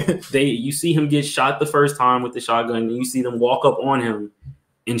 Yeah, like you see him get shot the first time with the shotgun, and you see them walk up on him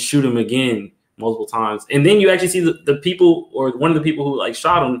and shoot him again multiple times. And then you actually see the people, or one of the people who like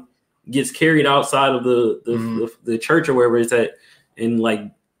shot him, gets carried outside of the church or wherever it's at, and like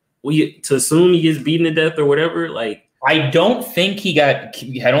to assume he gets beaten to death or whatever. Like I don't think he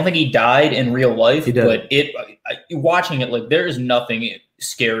died in real life, but watching it, like there is nothing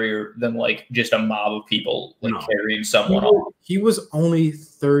scarier than like just a mob of people carrying someone off. He was only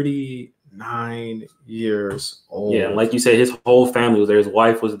 39 years old. Yeah, like you said, his whole family was there. His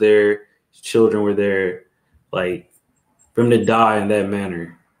wife was there. His children were there. Like for him to die in that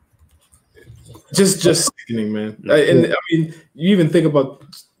manner. Just sickening, man. And I mean, you even think about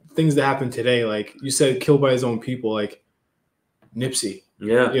things that happen today. Like you said, killed by his own people, like Nipsey.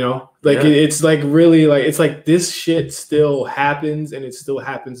 Yeah. It's like really like, it's like this shit still happens, and it still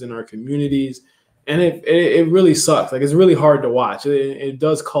happens in our communities. And it really sucks. Like it's really hard to watch. It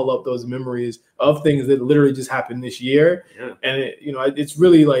does call up those memories of things that literally just happened this year. Yeah. And it's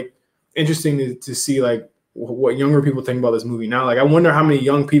really like interesting to see like what younger people think about this movie now. Like I wonder how many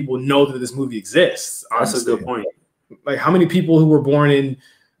young people know that this movie exists. Honestly. That's a good point. Like how many people who were born in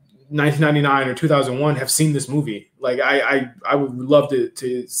 1999 or 2001 have seen this movie? Like I would love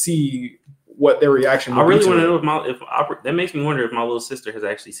to see what their reaction would be. I really want to know that makes me wonder if my little sister has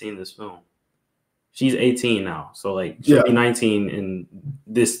actually seen this film. She's 18 now, so like she'll be 19 in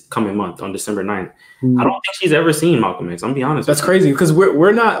this coming month on December 9th. I don't think she's ever seen Malcolm X. I'm gonna be honest. That's crazy, because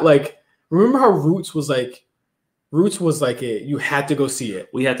we're not like, remember how Roots was like you had to go see it.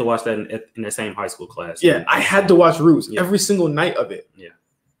 We had to watch that in the same high school class. Yeah, I had to watch Roots every single night of it. Yeah.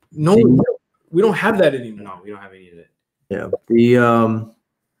 No, we don't have that anymore. No, we don't have any of that. Yeah.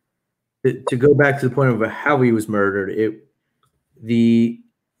 To go back to the point of how he was murdered, the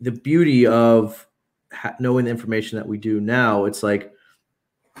beauty of knowing the information that we do now, it's like,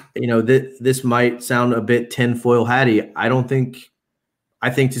 this might sound a bit tinfoil hatty. I think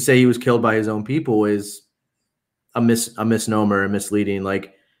to say he was killed by his own people is a misnomer and misleading.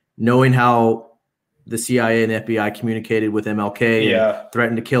 Like knowing how the CIA and FBI communicated with MLK and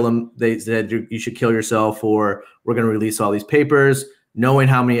threatened to kill him. They said you should kill yourself or we're going to release all these papers. Knowing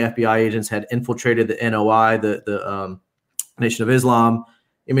how many FBI agents had infiltrated the NOI, the Nation of Islam.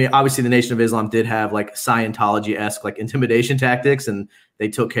 I mean, obviously the Nation of Islam did have like Scientology-esque like intimidation tactics, and they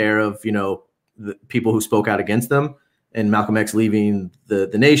took care of, the people who spoke out against them. And Malcolm X leaving the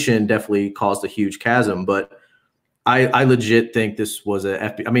nation definitely caused a huge chasm. But I legit think this was a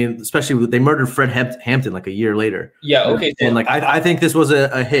FBI. I mean, especially they murdered Fred Hampton like a year later. Yeah. Okay. And like I think this was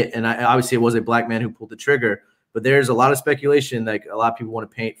a hit, and obviously it was a black man who pulled the trigger. But there's a lot of speculation. Like a lot of people want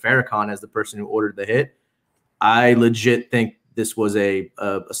to paint Farrakhan as the person who ordered the hit. I legit think this was a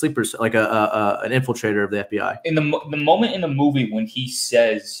sleeper, like an infiltrator of the FBI. In the moment in the movie when he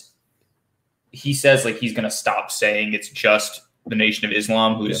says like he's going to stop saying it's just the Nation of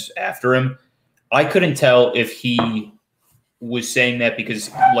Islam who's after him, I couldn't tell if he was saying that because,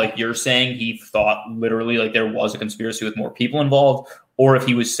 like you're saying, he thought literally like there was a conspiracy with more people involved, or if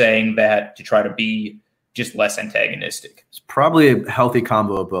he was saying that to try to be just less antagonistic. It's probably a healthy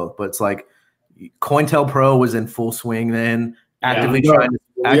combo of both, but it's like COINTELPRO was in full swing then, actively trying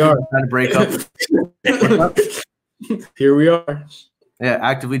to break up. Here we are. Yeah,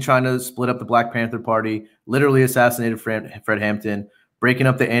 actively trying to split up the Black Panther Party, literally assassinated Fred Hampton, breaking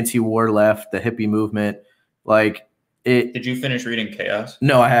up the anti-war left, the hippie movement. Like it. Did you finish reading Chaos?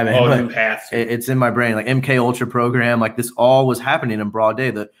 No, I haven't. Oh, you have to. It's in my brain. Like MK Ultra program, like this all was happening in broad day.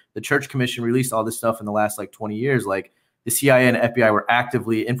 The Church Commission released all this stuff in the last like 20 years. Like the CIA and FBI were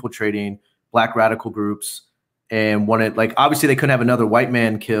actively infiltrating Black radical groups and wanted, like, obviously they couldn't have another white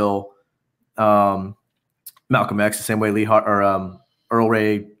man kill Malcolm X the same way James Earl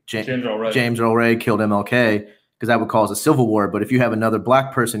Ray killed MLK, because that would cause a civil war. But if you have another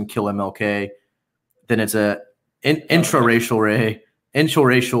black person kill MLK, then it's a intraracial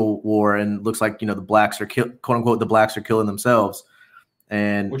war, and looks like the blacks are quote unquote the blacks are killing themselves,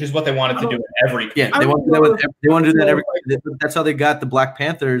 and which is what they wanted to do in every. Yeah, they want to do that every. That's how they got the Black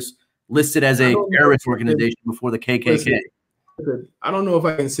Panthers listed as a terrorist organization before the KKK. I don't know if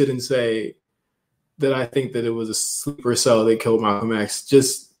I can sit and say that I think that it was a sleeper cell that killed Malcolm X.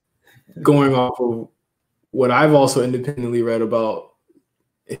 Just going off of what I've also independently read about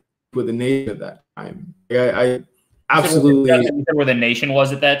with the nation at that time. I absolutely where the nation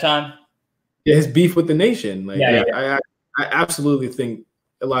was at that time. Yeah, his beef with the nation. Like, I absolutely think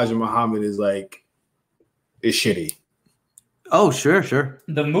Elijah Muhammad is shitty. Oh, sure.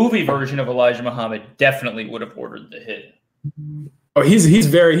 The movie version of Elijah Muhammad definitely would have ordered the hit. Oh,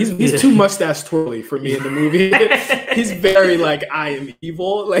 he's too mustache twirly for me in the movie. He's very like, I am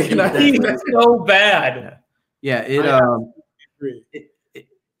evil. Like, he's so bad. Yeah, it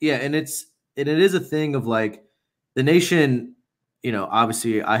is a thing of like the nation.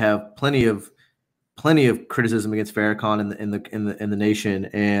 Obviously, I have plenty of criticism against Farrakhan in the nation,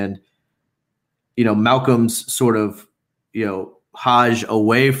 and Malcolm's sort of Hajj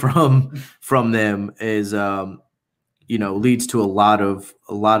away from them is leads to a lot of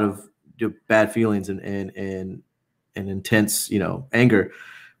bad feelings and intense anger.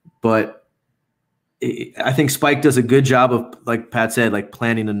 But I think Spike does a good job of, like Pat said, like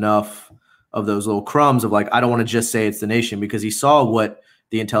planting enough of those little crumbs of like, I don't want to just say it's the nation, because he saw what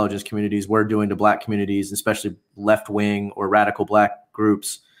the intelligence communities were doing to black communities, especially left wing or radical black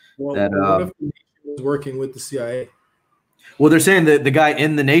groups. What if the nation was working with the CIA? Well, they're saying that the guy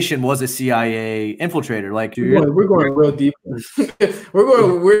in the nation was a CIA infiltrator. Like we're going real deep.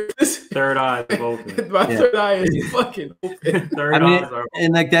 We're this third eye is open. My third eye is fucking open.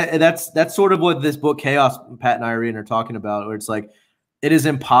 And like that's sort of what this book Chaos, Pat and I are reading, are talking about, where it's like it is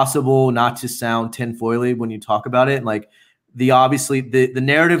impossible not to sound tinfoily when you talk about it. Like the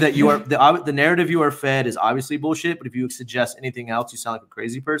narrative that you are the narrative you are fed is obviously bullshit. But if you suggest anything else, you sound like a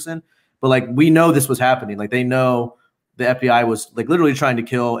crazy person. But like we know this was happening. Like they know the FBI was like literally trying to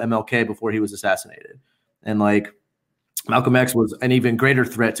kill MLK before he was assassinated. And like Malcolm X was an even greater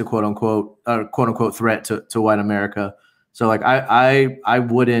threat to quote unquote threat to white America. So like I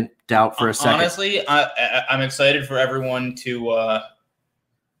wouldn't doubt for a second. Honestly, I'm excited for everyone to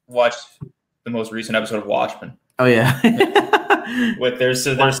watch the most recent episode of Watchmen. Oh yeah. There's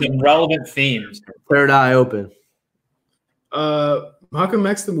some relevant themes. Third eye open. Malcolm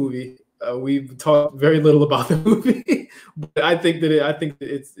X the movie. We've talked very little about the movie, but I think that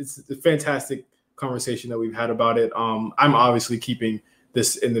it's a fantastic conversation that we've had about it. I'm obviously keeping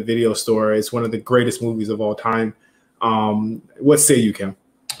this in the video store. It's one of the greatest movies of all time. What say you, Kim?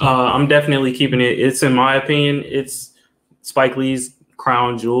 I'm definitely keeping it. It's, in my opinion, it's Spike Lee's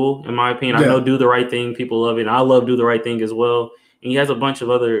crown jewel, in my opinion. Yeah. I know Do the Right Thing, people love it. I love Do the Right Thing as well. and he has a bunch of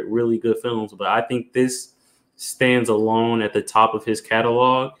other really good films. But I think this stands alone at the top of his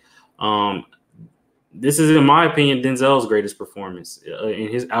catalog. This is, in my opinion, Denzel's greatest performance.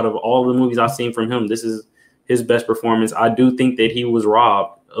 Out of all the movies I've seen from him, this is his best performance. I do think that he was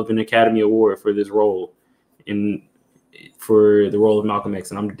robbed of an Academy Award for this role, for the role of Malcolm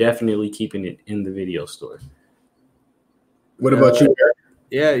X, and I'm definitely keeping it in the video store. What about you, Eric?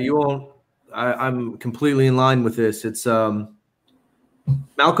 Yeah, you all. I'm completely in line with this. It's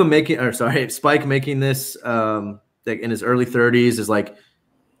Spike making this like in his early 30s is like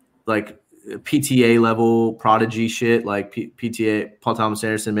PTA level prodigy shit. Like PTA, Paul Thomas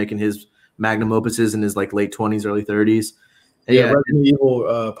Anderson making his magnum opuses in his like late 20s, early 30s. And Resident Evil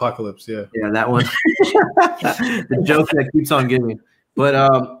Apocalypse. Yeah, that one. The joke that keeps on giving. But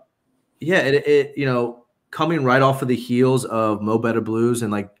it coming right off of the heels of Mo Better Blues and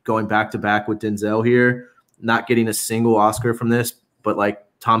like going back to back with Denzel here, not getting a single Oscar from this, but like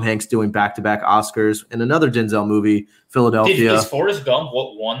Tom Hanks doing back to back Oscars in another Denzel movie, Philadelphia. Is Forrest Gump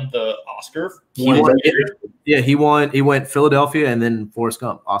what won the Oscar? He won. He went Philadelphia and then Forrest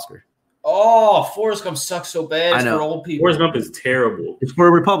Gump Oscar. Oh, Forrest Gump sucks so bad. It's for old people. Forrest Gump is terrible. It's for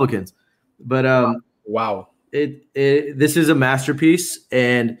Republicans. But wow. This is a masterpiece,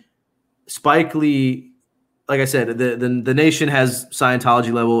 and Spike Lee, like I said, the nation has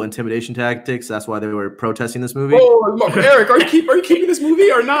Scientology level intimidation tactics. That's why they were protesting this movie. Oh, Eric, are you keeping this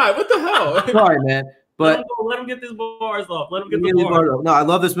movie or not? What the hell? Sorry, man. But let him get this bars off. Let him get the bars. No, I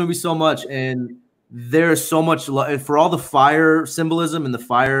love this movie so much, and there's so much love for all the fire symbolism and the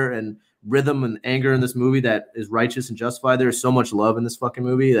fire and rhythm and anger in this movie that is righteous and justified. There's so much love in this fucking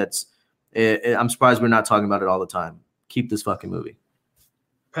movie. I'm surprised we're not talking about it all the time. Keep this fucking movie.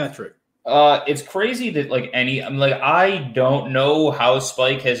 Patrick. It's crazy that I don't know how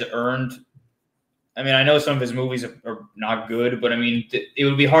Spike has earned. I mean, I know some of his movies are not good, but I mean, it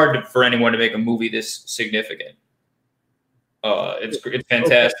would be hard for anyone to make a movie this significant. It's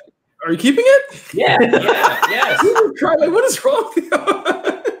fantastic. Okay. Are you keeping it? Yeah, yes. What is wrong with you?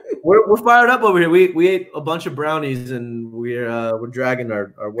 We're fired up over here. We ate a bunch of brownies and we're dragging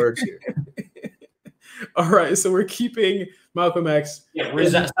our words here. All right, so we're keeping Malcolm X. Yeah,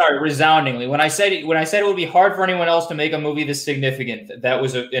 resoundingly. When I said it would be hard for anyone else to make a movie this significant, that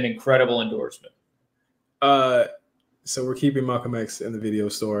was an incredible endorsement. So we're keeping Malcolm X in the video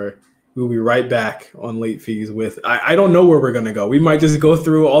store. We'll be right back on Late Fees with I don't know where we're gonna go. We might just go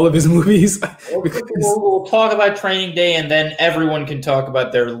through all of his movies. We'll talk about Training Day, and then everyone can talk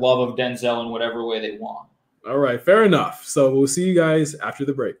about their love of Denzel in whatever way they want. All right, fair enough. So we'll see you guys after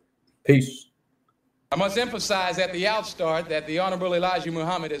the break. Peace. I must emphasize at the outstart that the Honorable Elijah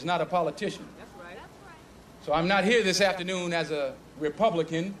Muhammad is not a politician. That's right. So I'm not here this afternoon as a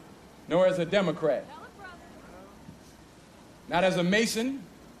Republican, nor as a Democrat. Not as a Mason,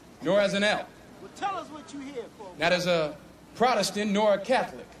 nor as an elk. Well, tell us what you're here for. Not as a Protestant, nor a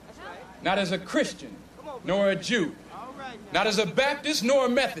Catholic. That's right. Not as a Christian, nor a Jew. All right, not as a Baptist, nor a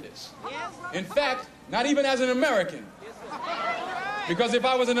Methodist. Yes. In fact, not even as an American. Yes, sir. Because if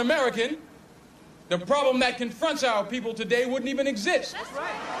I was an American, the problem that confronts our people today wouldn't even exist. That's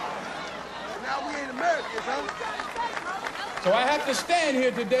right. Now we ain't Americans, huh? So I have to stand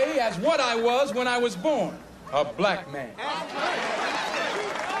here today as what I was when I was born, a black man.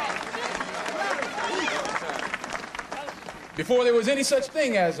 Before there was any such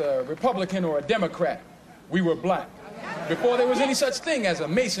thing as a Republican or a Democrat, we were black. Before there was any such thing as a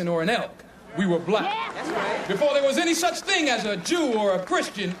Mason or an elk, we were black. Before there was any such thing as a Jew or a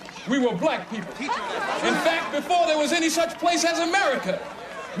Christian, we were black people. In fact, before there was any such place as America,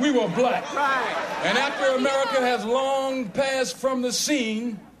 we were black. And after America has long passed from the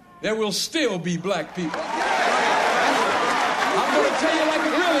scene, there will still be black people. I'm going to tell you like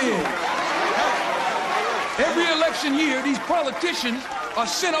it really is. Every election year, these politicians are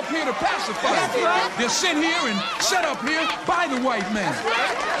sent up here to pacify us. They're sent here and set up here by the white man.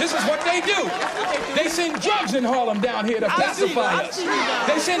 This is what they do. They send drugs in Harlem down here to pacify us.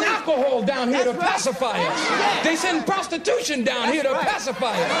 They send alcohol down here to pacify us. They send prostitution down here to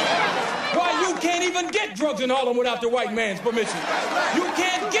pacify us. Why, you can't even get drugs in Harlem without the white man's permission. You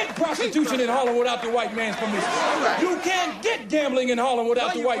can't get prostitution in Harlem without the white man's permission. You can't get gambling in Harlem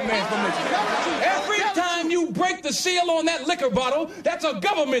without the white man's permission. Every time you break the seal on that liquor bottle, that's a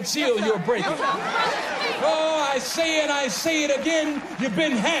government seal you're breaking. Oh, I say and I say it again, you've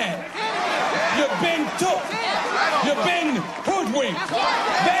been had. You've been took. You've been hoodwinked,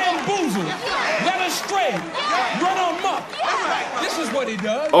 bamboozled, led astray, run amok. This is what he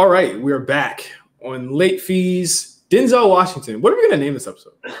does. All right, we're back on Late Fees. Denzel Washington. What are we going to name this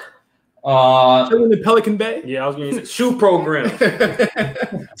episode? Chilling in Pelican Bay. Yeah, I was going to say shoe program.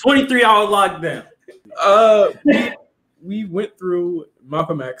 23-hour lockdown. We went through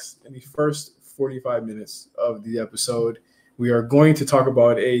Malcolm X in the first 45 minutes of the episode. We are going to talk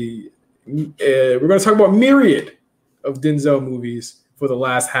about myriad of Denzel movies for the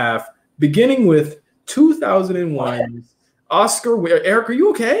last half, beginning with 2001's Oscar. Eric, are you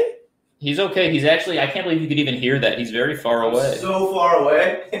okay? He's okay. He's actually, I can't believe you could even hear that. He's very far away. So far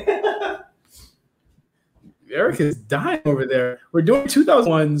away. Eric is dying over there. We're doing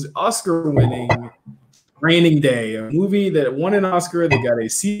 2001's Oscar-winning Raining Day, a movie that won an Oscar that got a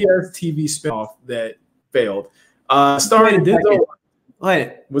CBS TV spinoff that failed. Starring Denzel. Wait,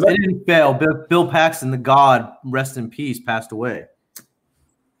 it didn't fail. Bill Paxton, the god, rest in peace, passed away.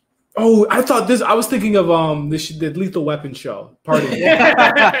 Oh, I thought this. I was thinking of the Lethal Weapon show. Pardon me.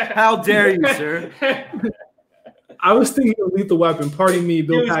 How dare you, sir? I was thinking of Lethal Weapon. Pardon me,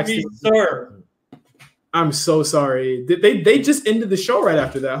 Bill Paxton. Me, sir. I'm so sorry. They just ended the show right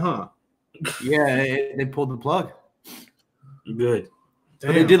after that, huh? Yeah, they pulled the plug. Good.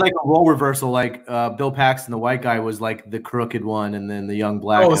 So they did like a role reversal. Like Bill Paxton, the white guy, was like the crooked one, and then the young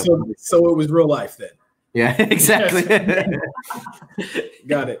black. Oh, so it was real life then. Yeah, exactly.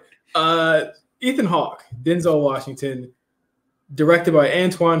 Got it. Ethan Hawke, Denzel Washington, directed by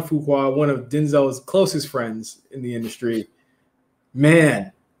Antoine Fuqua, one of Denzel's closest friends in the industry.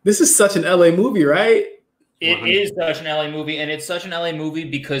 Man, this is such an LA movie, right? It is such an LA movie, and it's such an LA movie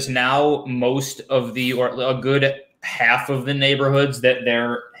because now most of a good half of the neighborhoods that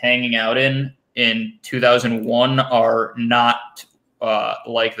they're hanging out in 2001 are not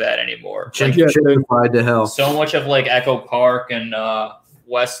like that anymore. Like, gentrified to hell. So much of like Echo Park and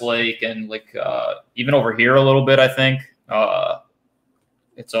Westlake and like even over here a little bit, I think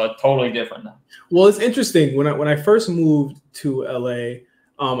it's totally different now. Well, it's interesting. When I first moved to LA,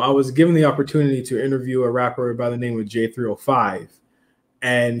 I was given the opportunity to interview a rapper by the name of J305,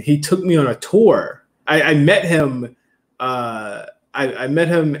 and he took me on a tour. I met him. I met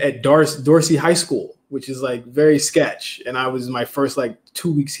him at Dorsey High School, which is like very sketch. And I was my first like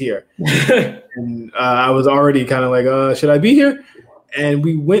 2 weeks here, and I was already kind of like, should I be here? And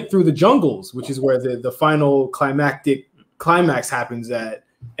we went through the jungles, which is where the final climax happens at.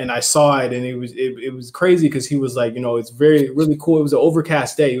 And I saw it, and it was crazy because he was like, it's really cool. It was an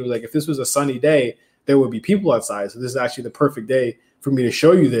overcast day. He was like, if this was a sunny day, there would be people outside. So this is actually the perfect day for me to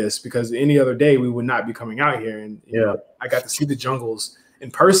show you this, because any other day we would not be coming out here. And I got to see the jungles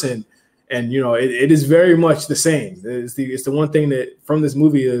in person, and it is very much the same. It's the one thing that from this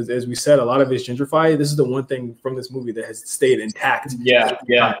movie is, as we said, a lot of it's gentrified. This is the one thing from this movie that has stayed intact. Yeah.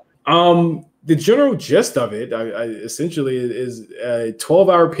 The general gist of it, essentially, is a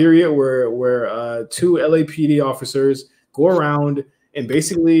 12-hour period where two LAPD officers go around, and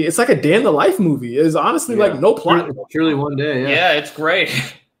basically it's like a day in the life movie. It's honestly like no plot. Surely one day, yeah, it's great.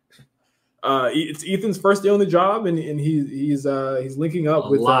 It's Ethan's first day on the job, and he's linking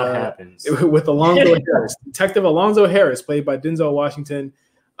up with Alonzo Harris, Detective Alonzo Harris, played by Denzel Washington,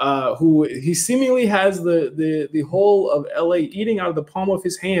 who he seemingly has the whole of LA eating out of the palm of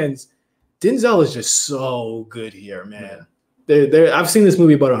his hands. Denzel is just so good here, man. I've seen this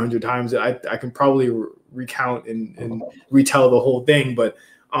movie about 100 times. I can probably recount and retell the whole thing. But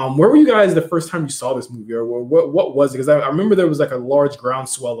where were you guys the first time you saw this movie, or what was it? Because I remember there was like a large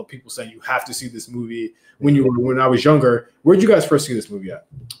groundswell of people saying you have to see this movie when I was younger. Where'd you guys first see this movie at?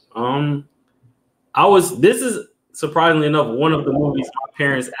 This is surprisingly enough one of the movies my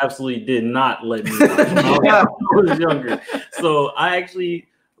parents absolutely did not let me watch when I was younger. So I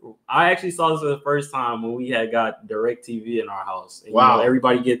actually saw this for the first time when we had got DirecTV in our house. And, wow!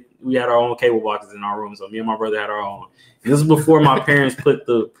 We had our own cable boxes in our room, so me and my brother had our own. And this was before my parents put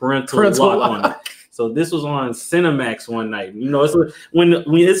the parental lock on it. So this was on Cinemax one night. When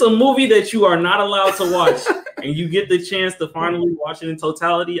it's a movie that you are not allowed to watch, and you get the chance to finally watch it in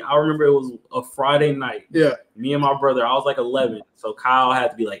totality. I remember it was a Friday night. Yeah, me and my brother. I was like 11, so Kyle had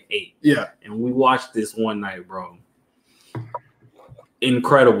to be like 8. Yeah, and we watched this one night, bro.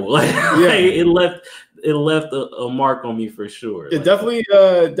 Incredible. It left a mark on me for sure. Yeah,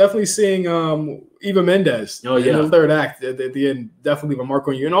 definitely seeing Eva Mendes in the third act at the end definitely leave a mark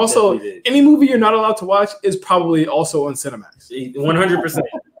on you. And also any movie you're not allowed to watch is probably also on Cinemax. 100%.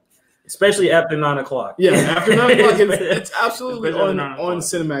 Especially after 9 o'clock. Yeah, after 9 o'clock it's absolutely on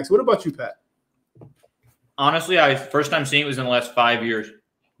Cinemax. What about you, Pat? Honestly, first time seeing it was in the last 5 years.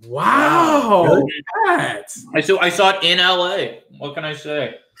 Wow. I saw it in LA. What can I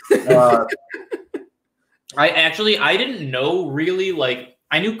say? I didn't know really, like,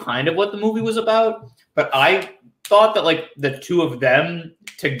 I knew kind of what the movie was about, but I thought that like the two of them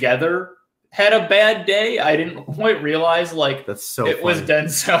together had a bad day. I didn't quite realize like That's so it was funny.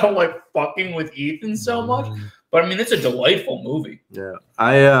 Denzel like fucking with Ethan so much. But I mean, it's a delightful movie. Yeah.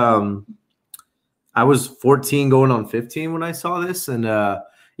 I was 14 going on 15 when I saw this. And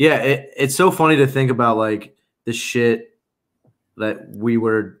it's so funny to think about like the shit that we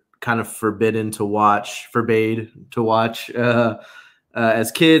were kind of forbade to watch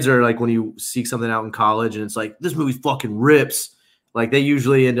as kids, or like when you seek something out in college and it's like, this movie fucking rips. Like they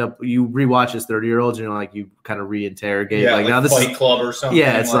usually end up, you rewatch as 30-year-olds and you're like, you kind of reinterrogate. Yeah, like now this Fight is Club or something.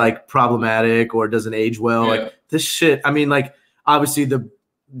 Yeah, it's like problematic or doesn't age well. Yeah. Like this shit. I mean, like obviously it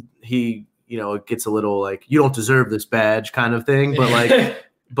gets a little like you don't deserve this badge kind of thing, but like,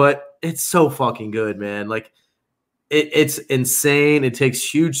 but it's so fucking good, man. Like it's insane. It takes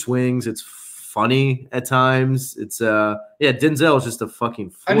huge swings. It's funny at times. It's Denzel is just a fucking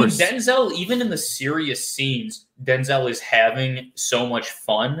force. I mean, Denzel, even in the serious scenes, Denzel is having so much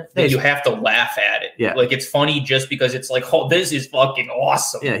fun that you have to laugh at it. Yeah. Like it's funny just because it's like, oh, this is fucking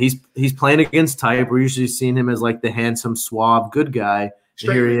awesome. Yeah, he's playing against type. We're usually seeing him as like the handsome, suave, good guy.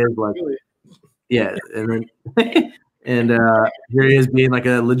 And here he is, like, yeah, and then here he is being like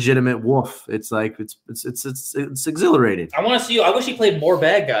a legitimate wolf. It's like it's exhilarating. I want to see. I wish he played more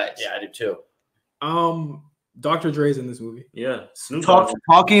bad guys. Yeah, I do too. Dr. Dre's in this movie. Yeah, Snoop Dogg.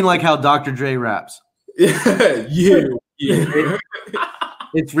 Talking like how Dr. Dre raps. yeah.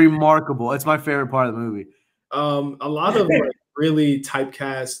 It's remarkable. It's my favorite part of the movie. A lot of like really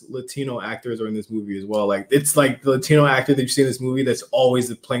typecast Latino actors are in this movie as well. Like it's like the Latino actor that you see in this movie that's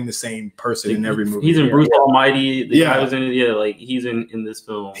always playing the same person in every movie. He's in Bruce Almighty. The Yeah. guy was in it. Yeah, like he's in this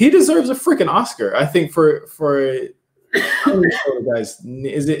film. He deserves a freaking Oscar. I think for I don't know the guy's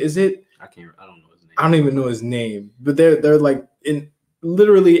is it I don't know his name. I don't even know his name, but they're like in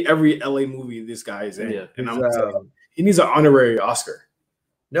literally every LA movie this guy is in. Yeah. And I'm like, he needs an honorary Oscar.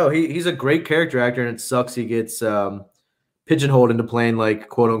 No, he's a great character actor, and it sucks he gets pigeonholed into playing like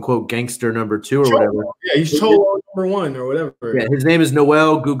quote unquote gangster number 2 or whatever. Yeah, he's Cholo number 1 or whatever. Yeah, his name is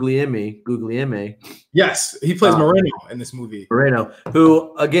Noel Guglielmi. Yes, he plays Moreno in this movie. Moreno,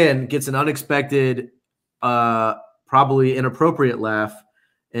 who again gets an unexpected, probably inappropriate laugh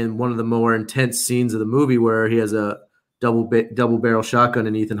in one of the more intense scenes of the movie, where he has a double barrel shotgun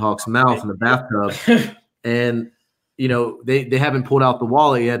in Ethan Hawke's mouth in the bathtub, and they haven't pulled out the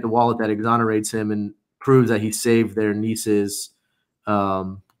wallet yet, the wallet that exonerates him and proves that he saved their niece's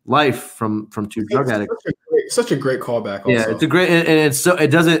life from 2 drug addicts. Such a great callback. Also. Yeah, it's a great, and it's so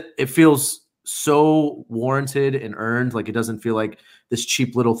it feels so warranted and earned. Like it doesn't feel like this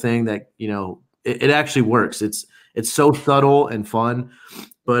cheap little thing that it actually works. It's so subtle and fun.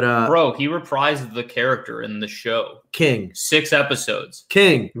 But bro, he reprised the character in the show. King, 6 episodes.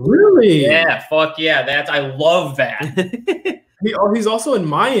 King, really? Yeah, fuck yeah. I love that. He's also in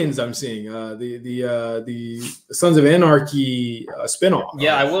Mayans. I'm seeing the Sons of Anarchy spinoff.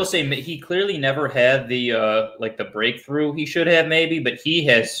 Yeah, I will say he clearly never had the breakthrough he should have, maybe, but he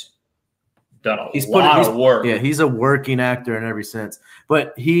has done a lot of work. Yeah, he's a working actor in every sense.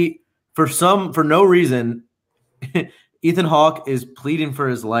 But he, for no reason, Ethan Hawke is pleading for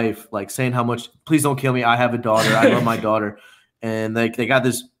his life, like saying how much, please don't kill me. I have a daughter. I love my daughter. And they got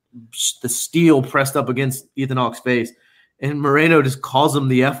the steel pressed up against Ethan Hawke's face. And Moreno just calls him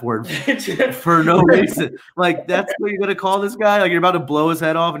the F word for no reason. Like, that's what you're going to call this guy? Like, you're about to blow his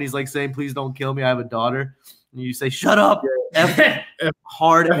head off, and he's like saying, please don't kill me. I have a daughter. And you say, shut up.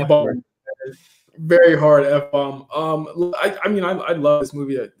 Hard F-bomb. Very hard F-bomb. I mean, I love this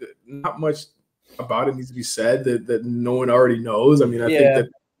movie. Not much about it needs to be said that no one already knows. I mean, I think that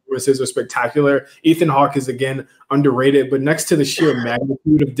performances are spectacular. Ethan Hawke is, again, underrated. But next to the sheer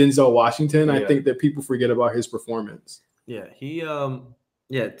magnitude of Denzel Washington, I think that people forget about his performance. Yeah, he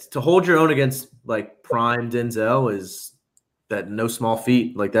to hold your own against like prime Denzel is that no small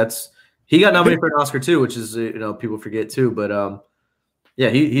feat. Like he got nominated for an Oscar too, which is people forget too. But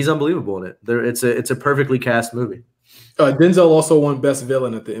he's unbelievable in it. It's a perfectly cast movie. Denzel also won Best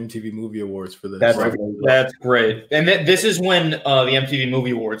Villain at the MTV Movie Awards for this. That's great. And this is when the MTV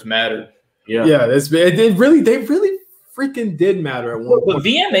Movie Awards mattered. Yeah, they really freaking did matter at one point.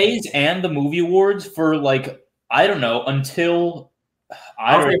 The VMAs and the Movie Awards for I don't know, until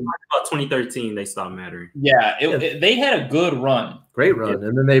about 2013 they stopped mattering. Yeah, they had a good run. Great run.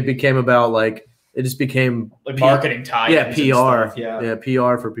 And then they became about it just became marketing tie-ins. Yeah, PR. Yeah,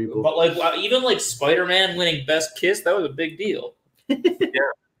 PR for people. But even Spider-Man winning Best Kiss, that was a big deal.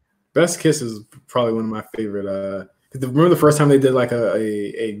 Best Kiss is probably one of my favorite. Remember the first time they did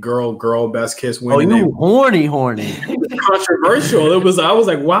a girl Best Kiss win? Oh, you horny. Controversial. I was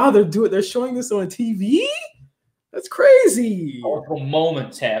like, wow, they're showing this on TV. That's crazy. Powerful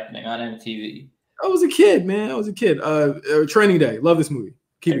moments happening on MTV. I was a kid, man. I was a kid. Training Day. Love this movie.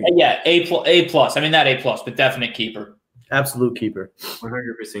 Keep it. Yeah, A plus. I mean, not A plus, but definite keeper. Absolute keeper.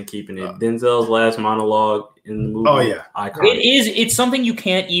 100% keeping it. Denzel's last monologue in the movie. Oh yeah, iconic. It's something you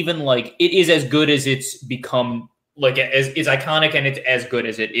can't even like. It is as good as it's become. Like it's iconic and it's as good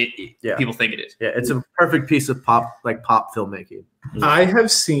as it people think it is. Yeah, it's a perfect piece of pop filmmaking. I have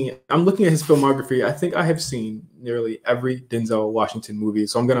seen. I'm looking at his filmography. I think I have seen nearly every Denzel Washington movie.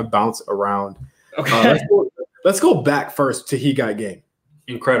 So I'm gonna bounce around. Okay. Let's go back first to He Got Game.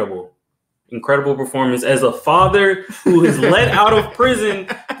 Incredible performance as a father who is let out of prison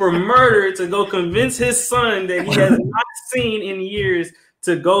for murder to go convince his son that he has not seen in years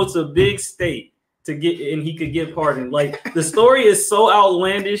to go to big state to get, and he could get pardoned. Like, the story is so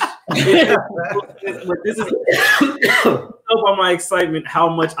outlandish. But this is by my excitement how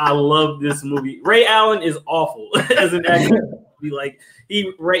much I love this movie. Ray Allen is awful as an actor.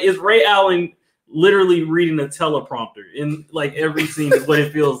 Ray Allen literally reading a teleprompter in like every scene is what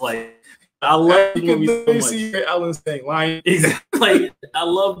it feels like. I love this movie so much. See Ray Allen's thing, lying. Exactly. Like, I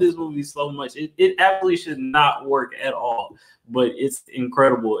love this movie so much. It absolutely should not work at all, but it's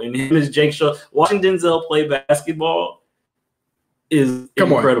incredible. And him as Jake Shaw, watching Denzel play basketball is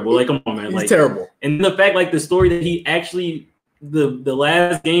incredible. Like, come on, man. He's like, terrible. And the fact, like, the story that he actually the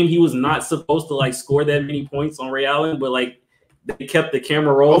last game he was not supposed to like score that many points on Ray Allen, but like they kept the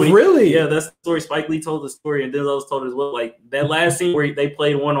camera rolling. Oh, really? Yeah, that's the story. Spike Lee told the story, and Denzel's told it as well. Like that last scene where they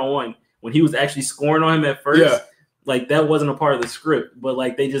played 1-on-1 when he was actually scoring on him at first. Yeah. Like that wasn't a part of the script, but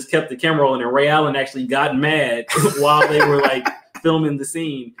like they just kept the camera rolling, and Ray Allen actually got mad while they were like filming the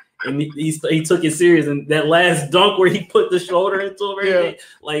scene, and he took it serious. And that last dunk where he put the shoulder into him,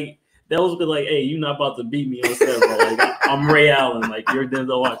 like that was good. Like, hey, you're not about to beat me on set, bro. Like I'm Ray Allen. Like you're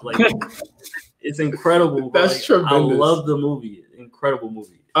Denzel Washington. Like it's incredible. That's like, tremendous. I love the movie. Incredible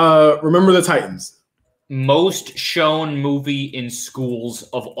movie. Remember the Titans. Most shown movie in schools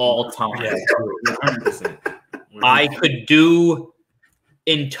of all time. Yeah, 100%. I could do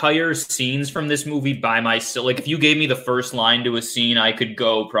entire scenes from this movie by myself. Like if you gave me the first line to a scene, I could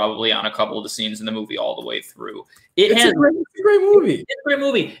go probably on a couple of the scenes in the movie all the way through. It's a great movie. It's a great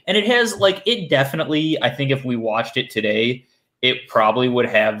movie. And it has like, it definitely, I think if we watched it today, it probably would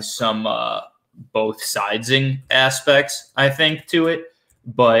have some both sidesing aspects, I think, to it.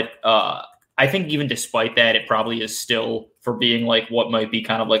 But I think even despite that, it probably is still, for being like what might be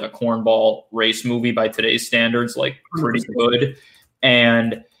kind of like a cornball race movie by today's standards, like pretty good.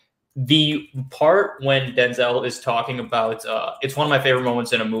 And the part when Denzel is talking about, it's one of my favorite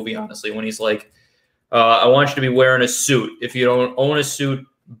moments in a movie, honestly, when he's like, I want you to be wearing a suit. If you don't own a suit,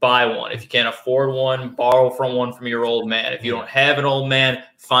 buy one. If you can't afford one, borrow from one from your old man. If you don't have an old man,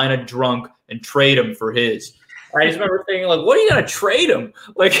 find a drunk and trade him for his. I just remember thinking, like, what are you gonna trade him?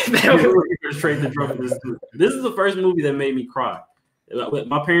 Like, trade the drunk for this dude. This is the first movie that made me cry.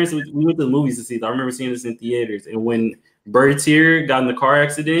 My parents, we went to the movies to see it. I remember seeing this in theaters, and when Bertier got in the car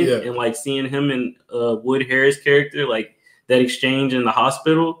accident, and like seeing him and Wood Harris character, like that exchange in the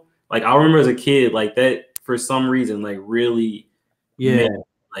hospital, like I remember as a kid, like that for some reason, like really, like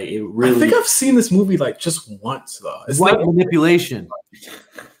it really. I think I've seen this movie like just once though. It's like manipulation.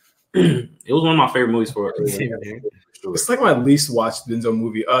 It was one of my favorite movies for it. It's like my least watched Denzel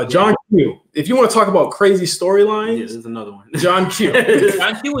movie. John Q. If you want to talk about crazy storylines, there's another one. John Q.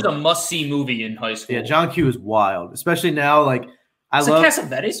 John Q was a must-see movie in high school. Yeah, John Q is wild, especially now. Like it's a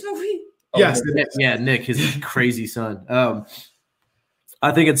Cassavetes movie. Yes, yeah, Nick, his crazy son.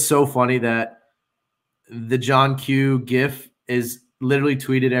 I think it's so funny that the John Q GIF is literally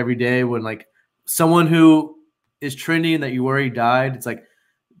tweeted every day when like someone who is trending that you worry died. It's like.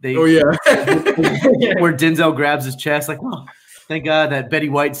 Where Denzel grabs his chest, like, oh, thank God that Betty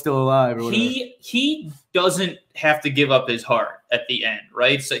White's still alive. Or whatever. He doesn't have to give up his heart at the end,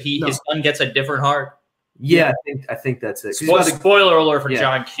 right? So his son gets a different heart. Yeah, I think that's it. Spoiler alert for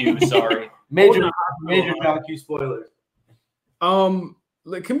John Q. Sorry, major John Q spoilers.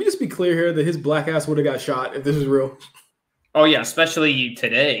 Like, can we just be clear here that his black ass would have got shot if this was real? Oh yeah, especially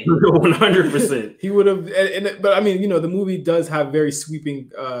today. 100%. He would have, but I mean, you know, the movie does have very sweeping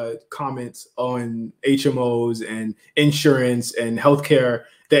comments on HMOs and insurance and healthcare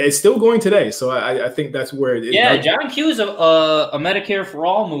that is still going today. So I think that's where it is. Yeah, John Q is a Medicare for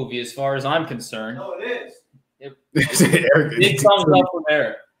All movie, as far as I'm concerned. No, it is. Big thumbs up from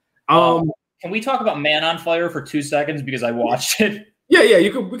Eric. Can we talk about Man on Fire for 2 seconds because I watched it? Yeah, we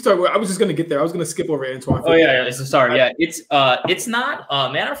can talk about. I was just gonna get there. I was gonna skip over Antoine. Oh yeah. Sorry. Yeah, it's not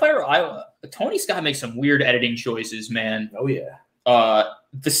Man on Fire. Tony Scott makes some weird editing choices, man. Oh yeah.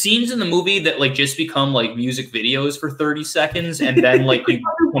 the scenes in the movie that like just become like music videos for 30 seconds and then like you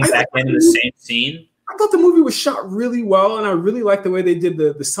come back into the same scene. I thought the movie was shot really well, and I really liked the way they did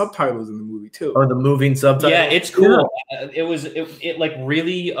the subtitles in the movie too. Or the moving subtitles. Yeah, it's cool. It like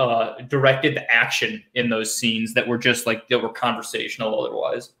really directed the action in those scenes that were just like that were conversational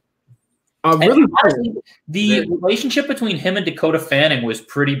otherwise. Really, honestly, the relationship between him and Dakota Fanning was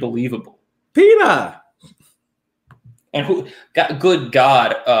pretty believable. Peter. And good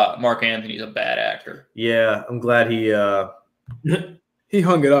God, Mark Anthony's a bad actor. Yeah, I'm glad he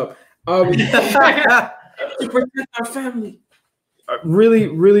hung it up. To protect our family. Really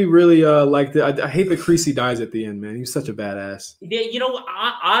liked it. I hate that Creasy dies at the end, man. He's such a badass. Yeah, you know,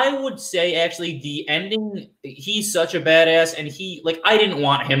 I would say actually the ending, he's such a badass, and he like I didn't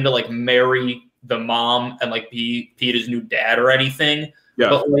want him to like marry the mom and like be Peter's new dad or anything. Yeah.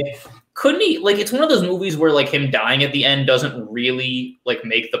 But like couldn't he like it's one of those movies where like him dying at the end doesn't really like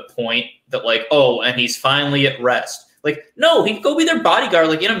make the point that like, oh, and he's finally at rest. Like, no, he could go be their bodyguard,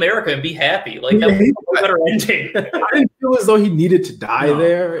 like in America, and be happy. Like that was a better ending. I didn't feel as though he needed to die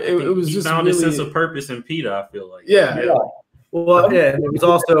there. It was he just found really... a sense of purpose in Peter. I feel like, yeah. Well, yeah, and it was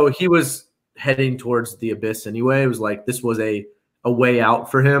also he was heading towards the abyss anyway. It was like this was a way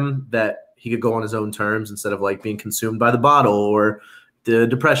out for him that he could go on his own terms instead of like being consumed by the bottle or the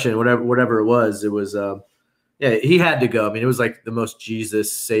depression, whatever it was. It was yeah, he had to go. I mean, it was like the most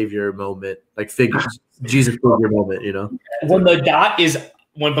Jesus savior moment, like Jesus figure moment, you know. When the dot is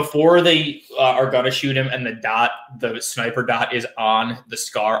before they are gonna shoot him, and the sniper dot is on the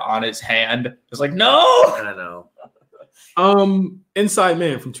scar on his hand. It's like no. I know. Inside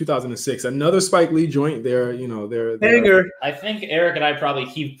Man from 2006, another Spike Lee joint. They're Hanger. I think Eric and I probably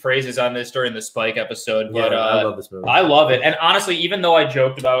heaped praises on this during the Spike episode, but I love this movie. I love it. And honestly, even though I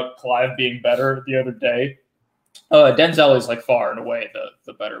joked about Clive being better the other day, Denzel is like far and away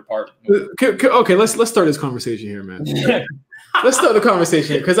the better part of the movie. Okay, let's start this conversation here, man. Let's start the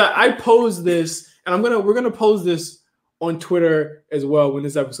conversation because I posed this, and we're gonna pose this on Twitter as well when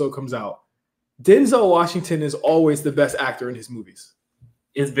this episode comes out. Denzel Washington is always the best actor in his movies.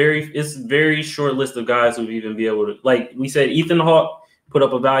 It's very short list of guys who would even be able to, like we said, Ethan Hawke put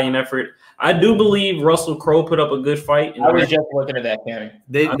up a valiant effort. I do believe Russell Crowe put up a good fight. I was just looking at that, Cammy.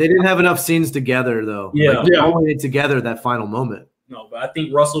 They didn't have enough scenes together though. Yeah, they only together that final moment. No, but I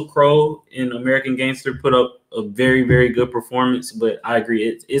think Russell Crowe in American Gangster put up a very, very good performance. But I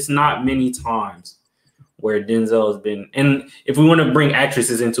agree, it's not many times where Denzel has been. And if we want to bring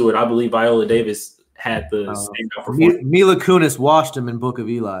actresses into it, I believe Viola Davis had the same performance. Mila Kunis washed him in Book of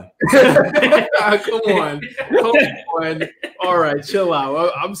Eli. Come on. All right, chill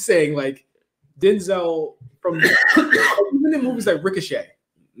out. I'm saying like Denzel from even in movies like Ricochet,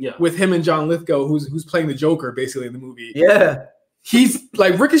 with him and John Lithgow, who's playing the Joker basically in the movie. Yeah. He's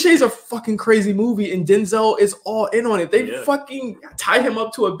like Ricochet's a fucking crazy movie, and Denzel is all in on it. They fucking tie him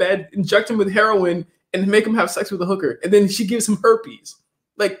up to a bed, inject him with heroin, and make him have sex with a hooker, and then she gives him herpes.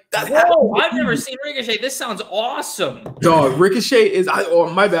 Like that. Whoa, I've never seen Ricochet. This sounds awesome. Dog, Ricochet is.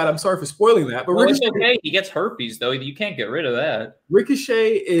 My bad. I'm sorry for spoiling that, but Ricochet, it's okay. He gets herpes though. You can't get rid of that.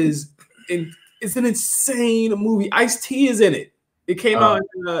 Ricochet is an insane movie. Ice-T is in it. It came out.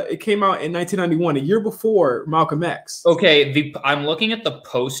 It came out in 1991, a year before Malcolm X. Okay, I'm looking at the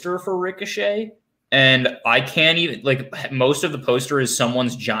poster for Ricochet, and I can't even like. Most of the poster is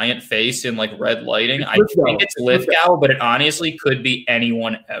someone's giant face in like red lighting. I think it's Lithgow, but it honestly could be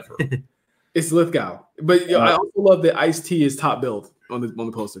anyone ever. It's Lithgow, but I also love that Ice-T is top billed on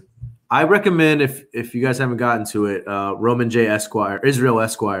the poster. I recommend if you guys haven't gotten to it, Roman J. Esquire, Israel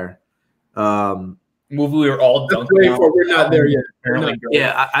Esquire. Movie we were all dunking on. We're not there yet.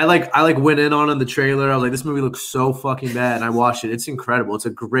 Yeah, I went in on the trailer. I was like, this movie looks so fucking bad, and I watched it. It's incredible. It's a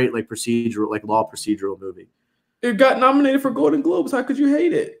great like procedural, like law procedural movie. It got nominated for Golden Globes. How could you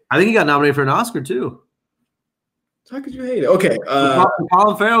hate it? I think he got nominated for an Oscar too. How could you hate it? Okay,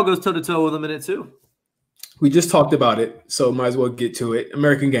 Colin Farrell goes toe to toe with him in it too. We just talked about it, so might as well get to it.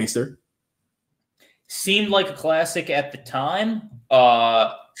 American Gangster seemed like a classic at the time.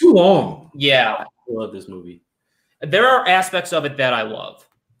 Too long. Yeah. I love this movie. There are aspects of it that I love.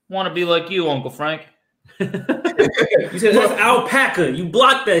 Want to be like you, Uncle Frank. You said that's alpaca. You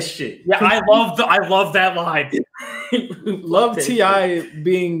blocked that shit. Yeah, I love that line. Love T.I.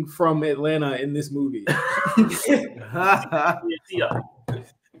 being from Atlanta in this movie.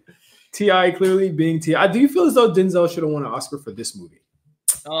 T.I. clearly being T.I. Do you feel as though Denzel should have won an Oscar for this movie?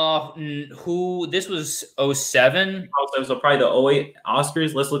 This was 07. So probably the 08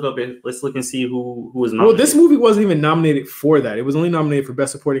 Oscars. Let's look and see who was nominated. Well, this movie wasn't even nominated for that. It was only nominated for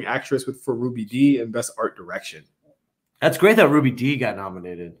Best Supporting Actress for Ruby Dee and Best Art Direction. That's great that Ruby Dee got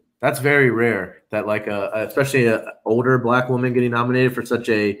nominated. That's very rare that like especially an older black woman getting nominated for such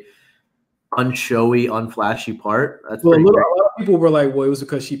a unshowy, unflashy part. That's Well, a pretty lot great. of people were like, "Well, it was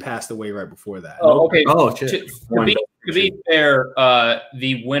because she passed away right before that." Oh, okay. Oh, shit. To be fair,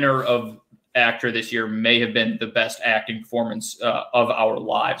 the winner of actor this year may have been the best acting performance of our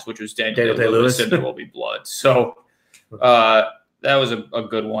lives, which was Daniel Day-Lewis in There Will Be Blood. So that was a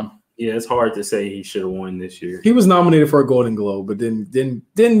good one. Yeah, it's hard to say he should have won this year. He was nominated for a Golden Globe, but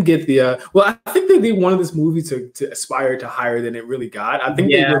didn't get the. Well, I think they wanted this movie to aspire to higher than it really got. I think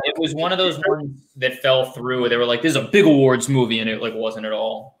it was one of those ones that fell through. They were like, "This is a big awards movie," and it like wasn't at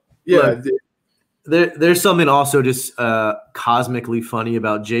all. Yeah. There's something also just cosmically funny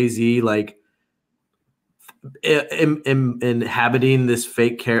about Jay-Z, like inhabiting this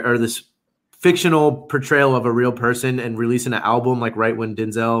fake character or this fictional portrayal of a real person and releasing an album like right when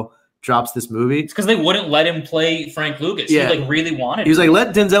Denzel drops this movie. It's because they wouldn't let him play Frank Lucas. Yeah. He like really wanted. He was like,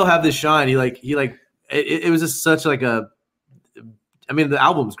 "Let Denzel have this shine." It was just such like a. I mean, the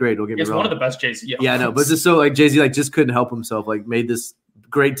album's great. Don't get me wrong. It's one of the best Jay-Z. Yeah, I know, but it's just so like Jay-Z like just couldn't help himself. Like made this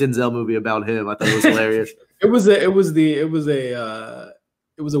great Denzel movie about him. I thought it was hilarious. It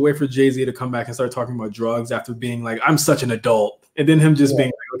was a way for Jay-Z to come back and start talking about drugs after being like, "I'm such an adult," and then him just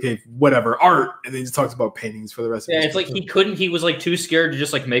being like, "Okay, whatever, art," and then he just talks about paintings for the rest of Yeah, his it's like he couldn't. He was like too scared to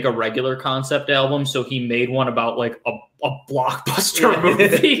just like make a regular concept album, so he made one about like a blockbuster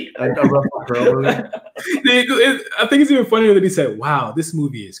movie. Like a Russell Crowe movie. I think it's even funnier that he said, "Wow, this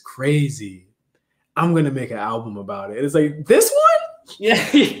movie is crazy. I'm gonna make an album about it." It's like this one. Yeah,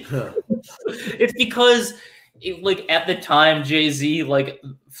 it's because like at the time Jay-Z like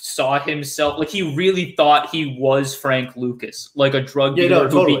saw himself like he really thought he was Frank Lucas, like a drug dealer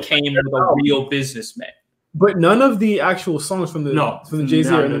who became a real businessman. But none of the actual songs from the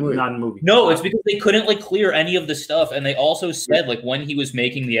Jay-Z are in the movie. Not in the movie. No, it's because they couldn't like clear any of the stuff, and they also said like when he was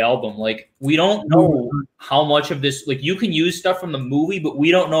making the album, like we don't know how much of this like you can use stuff from the movie, but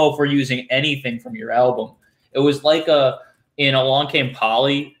we don't know if we're using anything from your album. It was like in Along Came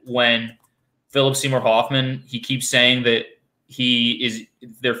Polly when Philip Seymour Hoffman, he keeps saying that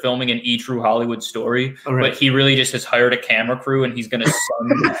they're filming an True Hollywood Story, but he really just has hired a camera crew and he's going to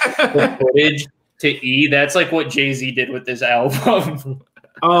send the footage to E. That's like what Jay-Z did with this album.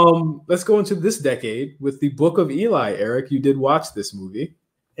 Let's go into this decade with the Book of Eli. Eric, you did watch this movie.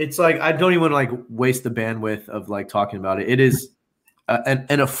 It's like I don't even like waste the bandwidth of like talking about it. It is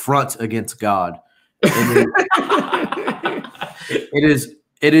an affront against God.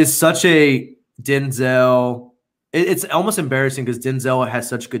 It is such a Denzel. It's almost embarrassing because Denzel has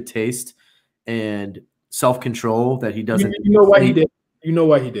such good taste and self-control that he doesn't. You know why he did? You know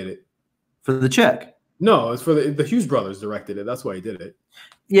why he did it? For the check. No, it's for the Hughes brothers directed it. That's why he did it.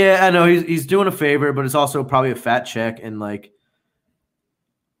 Yeah, I know he's doing a favor, but it's also probably a fat check and like.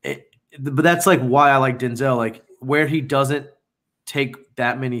 But that's like why I like Denzel, like where he doesn't take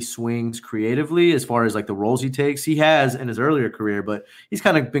that many swings creatively as far as like the roles he takes. He has in his earlier career, but he's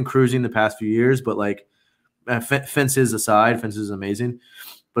kind of been cruising the past few years. But like Fences aside, Fences is amazing.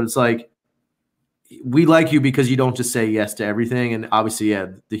 But it's like we like you because you don't just say yes to everything. And obviously, yeah,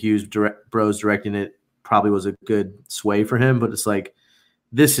 the Hughes bros directing it probably was a good sway for him. But it's like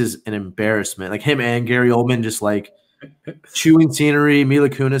this is an embarrassment. Like him and Gary Oldman just like chewing scenery, Mila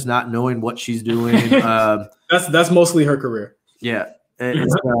Kunis not knowing what she's doing. That's mostly her career. Yeah,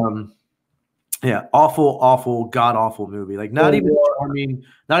 it's awful, god awful movie. Like not even charming,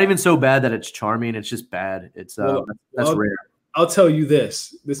 not even so bad that it's charming. It's just bad. It's that's rare. I'll tell you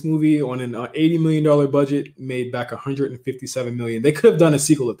this: this movie on an $80 million budget made back $157 million. They could have done a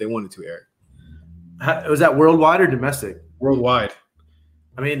sequel if they wanted to. Eric, was that worldwide or domestic? Worldwide.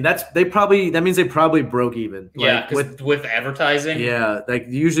 I mean, that means they probably broke even. Yeah, with advertising. Yeah, like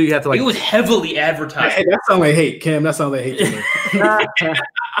usually you have to like. It was heavily advertised. Hey, that sounds like hate, Cam. That sounds like hate to me.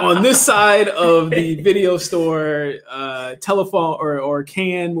 On this side of the video store, telephone or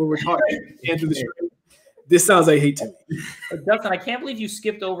can where we're talking through the screen, this sounds like hate to me. Dustin, I can't believe you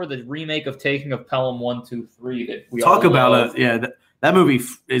skipped over the remake of Taking of Pelham 1, 2, 3 that we talk all about love. It. Yeah. That movie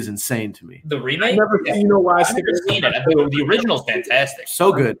is insane to me. The remake? You know why I've never seen it. The original's fantastic.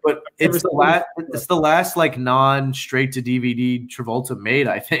 So good, but it's the last like non-straight to DVD Travolta made.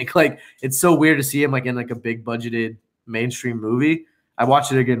 I think like it's so weird to see him like in like a big budgeted mainstream movie. I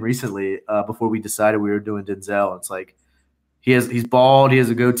watched it again recently before we decided we were doing Denzel. It's like he's bald, he has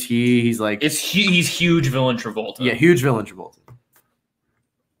a goatee. He's like he's huge villain Travolta. Yeah, huge villain Travolta.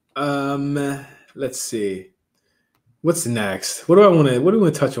 Let's see. What's next? What do we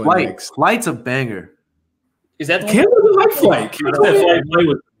want to touch on next? Flight's a banger. Is that Cam doesn't like Flight?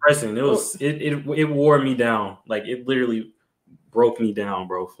 depressing. It wore me down. Like it literally broke me down,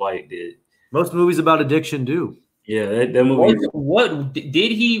 bro. Flight did. Most movies about addiction do. Yeah, that movie. What did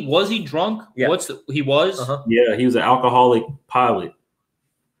he? Was he drunk? Yeah. He was? Uh-huh. Yeah, he was an alcoholic pilot.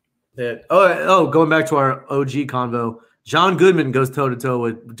 Yeah. Going back to our OG convo, John Goodman goes toe to toe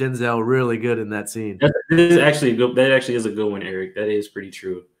with Denzel, really good in that scene. That is actually good. That actually is a good one, Eric. That is pretty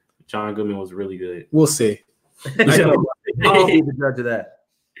true. John Goodman was really good. We'll see. I'll be the judge of that.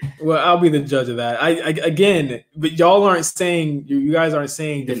 Well, I'll be the judge of that. Again, but y'all aren't saying, you guys aren't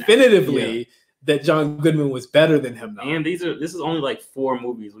saying definitively that John Goodman was better than him. Though. And this is only like 4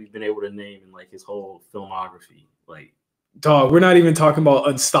 movies we've been able to name in like his whole filmography. Like, dog, we're not even talking about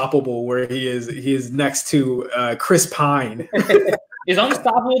Unstoppable, where he is next to Chris Pine. Is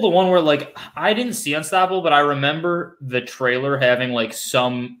Unstoppable the one where, like, I didn't see Unstoppable, but I remember the trailer having like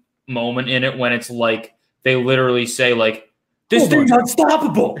some moment in it when it's like they literally say like, "This thing's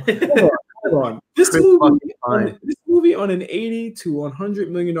unstoppable." Hold on. This movie on an $80 to $100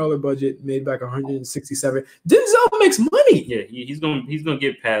 million budget made back 167. Denzel makes money. Yeah, he's gonna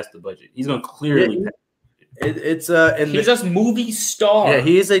get past the budget. He's gonna clearly. He's a movie star. Yeah,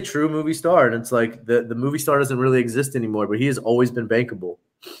 he is a true movie star, and it's like the movie star doesn't really exist anymore, but he has always been bankable.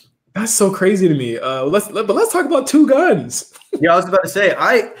 That's so crazy to me. Let's talk about Two Guns. Yeah, I was about to say.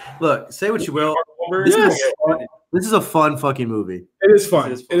 Say what you will. This is a fun fucking movie. It is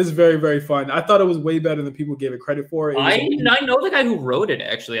fun. It is very, very fun. I thought it was way better than people gave it credit for. I know the guy who wrote it.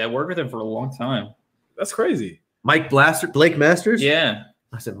 Actually, I worked with him for a long time. That's crazy. Blake Masters. Yeah.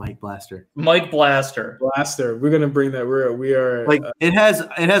 I said Mike Blaster. Mike Blaster. We're gonna bring that. We are like it has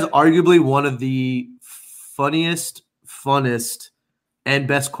arguably one of the funniest, funnest, and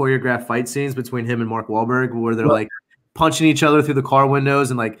best choreographed fight scenes between him and Mark Wahlberg, where they're like punching each other through the car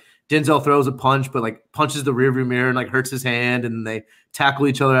windows, and like Denzel throws a punch, but like punches the rearview mirror and like hurts his hand, and they tackle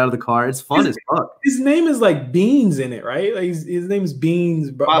each other out of the car. It's fun as fuck. His name is like Beans in it, right? Like his name's Beans.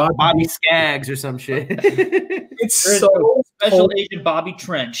 Bobby Skaggs or some shit. It's so Special Agent Bobby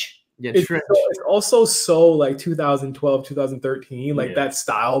Trench. Yeah, it's also so like 2012, 2013, like that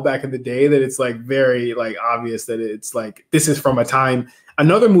style back in the day that it's like very like obvious that it's like this is from a time.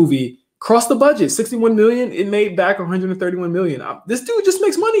 Another movie crossed the budget, 61 million. It made back 131 million. This dude just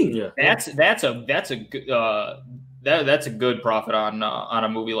makes money. Yeah, that's a good profit on a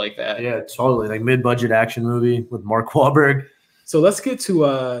movie like that. Yeah, totally. Like mid-budget action movie with Mark Wahlberg. So let's get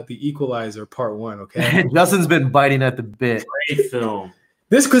to The Equalizer Part 1, okay? Justin's been biting at the bit. Great film.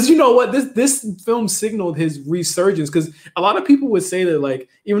 This, because you know what, this film signaled his resurgence. Because a lot of people would say that, like,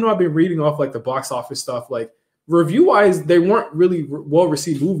 even though I've been reading off like the box office stuff, like review-wise, they weren't really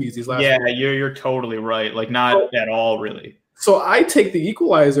well-received movies these last. Yeah, you're totally right. Like not at all, really. So I take The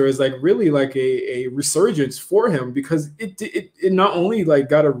Equalizer as like really like a resurgence for him because it not only like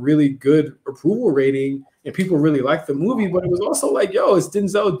got a really good approval rating and people really liked the movie, but it was also like, yo, it's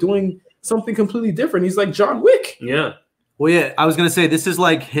Denzel doing something completely different. He's like John Wick. Yeah. Well, yeah, I was gonna say this is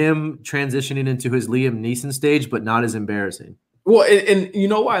like him transitioning into his Liam Neeson stage, but not as embarrassing. Well, and you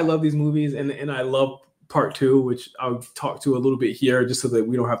know why I love these movies, and I love Part 2, which I'll talk to a little bit here, just so that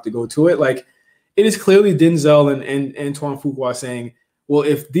we don't have to go to it. Like, it is clearly Denzel and Antoine Fuqua saying, "Well,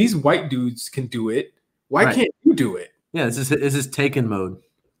 if these white dudes can do it, why can't you do it?" Yeah, this is Taken mode.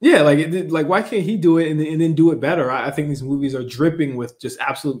 Yeah, like why can't he do it and then do it better? I think these movies are dripping with just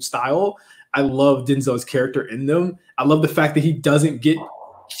absolute style. I love Denzel's character in them. I love the fact that he doesn't get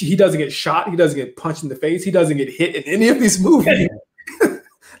shot, he doesn't get punched in the face, he doesn't get hit in any of these movies.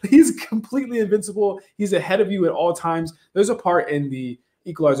 He's completely invincible. He's ahead of you at all times. There's a part in The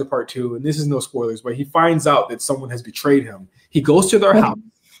Equalizer Part 2, and this is no spoilers, but he finds out that someone has betrayed him. He goes to their house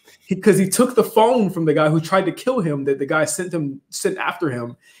because he took the phone from the guy who tried to kill him that the guy sent after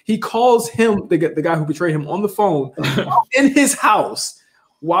him. He calls him, the guy who betrayed him, on the phone in his house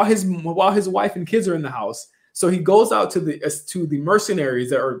while his wife and kids are in the house. So he goes out to the mercenaries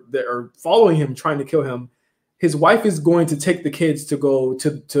that are following him, trying to kill him. His wife is going to take the kids to go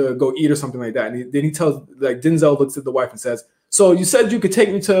eat or something like that. And then he tells, like, Denzel looks at the wife and says, "So you said you could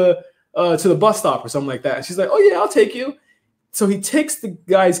take me to the bus stop or something like that." And she's like, "Oh yeah, I'll take you." So he takes the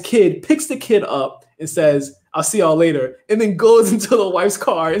guy's kid, picks the kid up, and says, "I'll see y'all later," and then goes into the wife's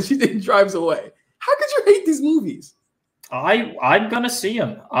car and she then drives away. How could you hate these movies? I'm gonna see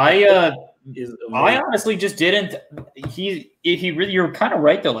him. I honestly just didn't. You're kind of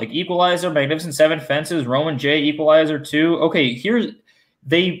right though. Like Equalizer, Magnificent Seven, Fences, Roman J, Equalizer 2. Okay, here's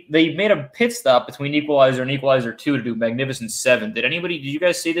they made a pit stop between Equalizer and Equalizer 2 to do Magnificent Seven. Did you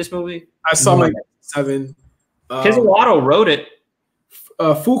guys see this movie? I saw Magnificent Seven. Pizzolatto wrote it.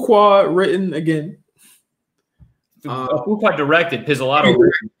 Fuqua written again. Fuqua directed. Pizzolatto.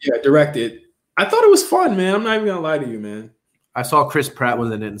 Yeah, directed. I thought it was fun, man. I'm not even gonna lie to you, man. I saw Chris Pratt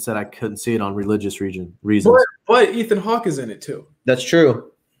was in it and said I couldn't see it on religious reasons. But Ethan Hawke is in it too. That's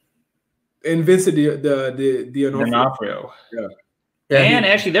true. And Vincent D'Onofrio. Yeah, And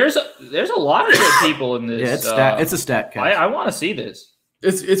actually, there's a lot of good people in this. Yeah, it's a stat cast. I want to see this.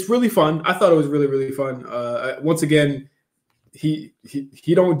 It's really fun. I thought it was really, really fun. Once again, he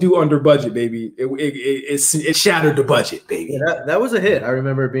don't do under budget, baby. It shattered the budget, baby. Yeah, that was a hit. I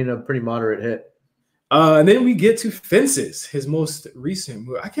remember it being a pretty moderate hit. And then we get to Fences, his most recent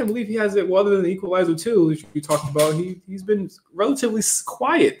movie. I can't believe he has it. Well, other than Equalizer 2, which we talked about, he's been relatively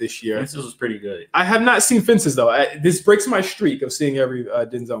quiet this year. Fences was pretty good. I have not seen Fences though. This breaks my streak of seeing every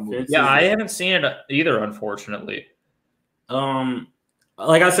Denzel movie. Yeah, I haven't seen it either, unfortunately.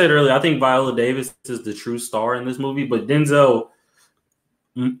 Like I said earlier, I think Viola Davis is the true star in this movie, but Denzel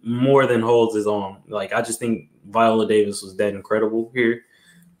more than holds his own. Like I just think Viola Davis was that incredible here,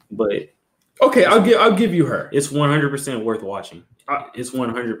 but. Okay, I'll give you her. It's 100% worth watching. It's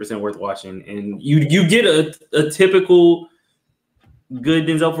 100% worth watching, and you get a typical good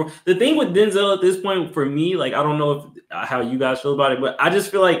Denzel. The thing with Denzel at this point, for me, like I don't know how you guys feel about it, but I just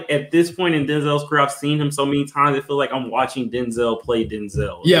feel like at this point in Denzel's career, I've seen him so many times. I feel like I'm watching Denzel play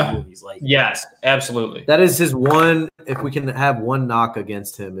Denzel. Yeah, in movies. Like yes, absolutely. That is his one. If we can have one knock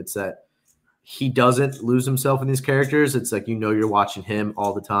against him, it's that he doesn't lose himself in these characters. It's like you're watching him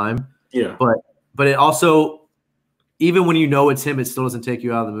all the time. Yeah, but it also, even when you know it's him, it still doesn't take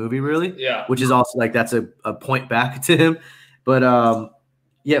you out of the movie, really. Yeah, which is also like that's a point back to him. But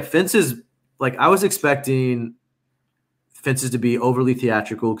yeah, Fences. Like I was expecting Fences to be overly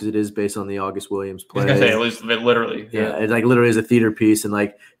theatrical because it is based on the August Williams play. I was gonna say, at least literally. Yeah, it like literally is a theater piece, and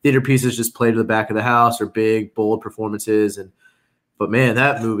like theater pieces just play to the back of the house or big bold performances. But man,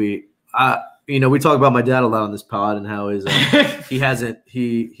 that movie. We talk about my dad a lot on this pod and how he's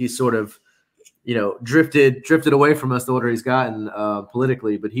sort of, drifted away from us the older he's gotten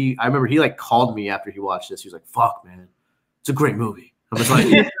politically. But I remember he like called me after he watched this. He was like, "Fuck, man, it's a great movie." I was like,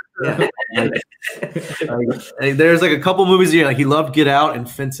 yeah. There's like a couple movies here. Like he loved Get Out and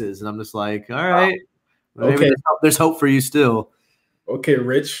Fences, and I'm just like, all right, maybe there's hope for you still. Okay,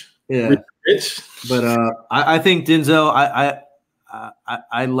 Rich. Yeah, Rich. But I think Denzel.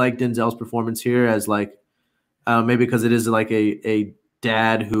 I like Denzel's performance here as like maybe because it is like a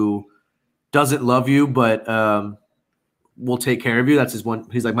dad who doesn't love you but will take care of you. That's his one.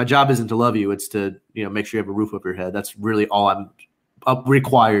 He's like, my job isn't to love you; it's to make sure you have a roof over your head. That's really all I'm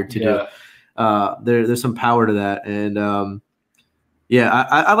required to do. There's some power to that, and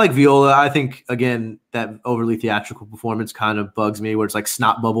I like Viola. I think again that overly theatrical performance kind of bugs me, where it's like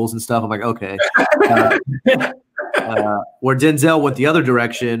snot bubbles and stuff. I'm like, okay. Where Denzel went the other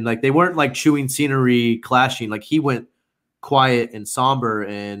direction, like they weren't like chewing scenery, clashing. Like he went quiet and somber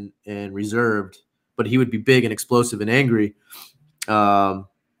and reserved, but he would be big and explosive and angry, in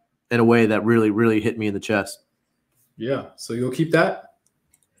a way that really, really hit me in the chest. Yeah. So you'll keep that?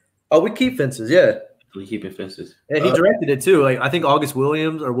 Oh, we keep Fences. Yeah, we keep it Fences. And he directed it too. Like I think August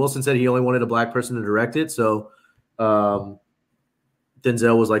Williams or Wilson said he only wanted a black person to direct it, so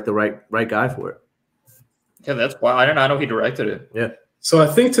Denzel was like the right guy for it. Yeah, that's why I know he directed it. Yeah. So I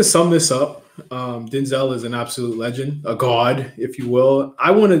think to sum this up, Denzel is an absolute legend, a god, if you will.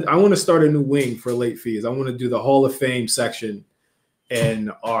 I want to start a new wing for late fees. I want to do the Hall of Fame section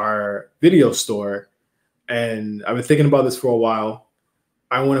in our video store, and I've been thinking about this for a while.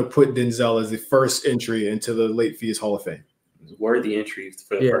 I want to put Denzel as the first entry into the late fees Hall of Fame. Worthy entry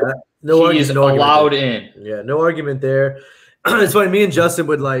for the first. No argument. He is allowed in. Yeah, no argument there. It's funny. Me and Justin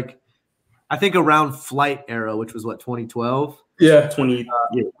would like. I think around Flight era, which was what 2012. Yeah, 20.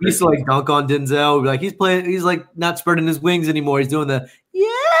 We used to like dunk on Denzel. We'd be like, he's playing. He's like not spreading his wings anymore. He's doing the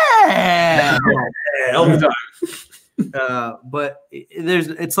all the time. But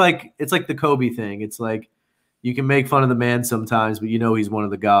it's like the Kobe thing. It's like you can make fun of the man sometimes, but he's one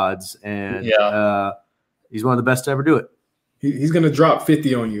of the gods, and he's one of the best to ever do it. He's gonna drop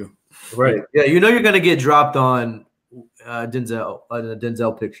 50 on you, right? Yeah, you're gonna get dropped on. Denzel in a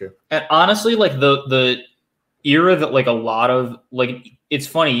Denzel picture. And honestly, like the era that like a lot of like it's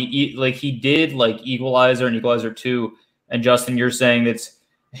funny, he did like Equalizer and Equalizer 2, and Justin, you're saying that's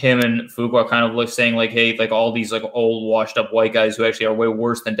him and Fuqua kind of like saying like, hey, like all these like old washed up white guys who actually are way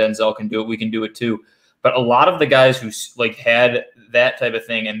worse than Denzel can do it, we can do it too. But a lot of the guys who like had that type of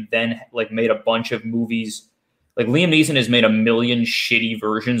thing and then like made a bunch of movies, like Liam Neeson has made a million shitty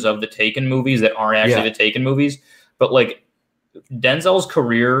versions of the Taken movies that aren't actually the Taken movies. But like Denzel's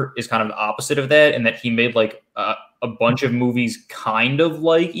career is kind of the opposite of that, in that he made like a bunch of movies kind of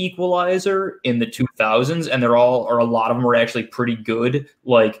like Equalizer in the 2000s, and they're all, or a lot of them, were actually pretty good.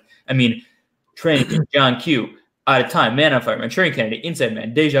 Like, I mean, Training, John Q, Out of Time, Man on Fire, Manchurian Candidate, Inside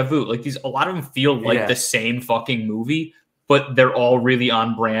Man, Deja Vu. Like, these, a lot of them feel like the same fucking movie, but they're all really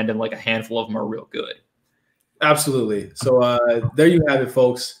on brand, and like a handful of them are real good. Absolutely. So there you have it,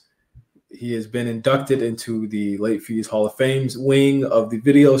 folks. He has been inducted into the Late Fees Hall of Fame's wing of the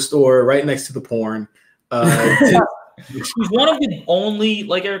video store right next to the porn. He's one of the only,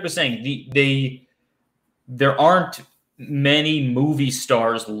 like Eric was saying, there aren't many movie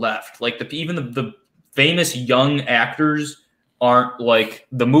stars left. Like even the famous young actors aren't, like,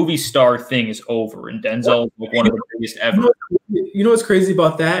 the movie star thing is over, and Denzel is like one of the biggest ever. You know what's crazy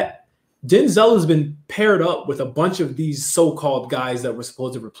about that? Denzel has been paired up with a bunch of these so-called guys that were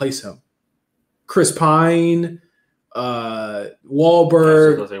supposed to replace him. Chris Pine,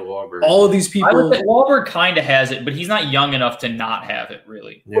 Wahlberg, all of these people. I would say Wahlberg kind of has it, but he's not young enough to not have it,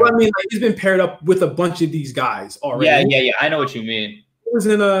 really. Yeah. Well, I mean, like, he's been paired up with a bunch of these guys already. Yeah. I know what you mean. He was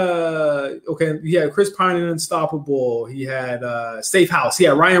in Chris Pine in Unstoppable. He had Safe House. He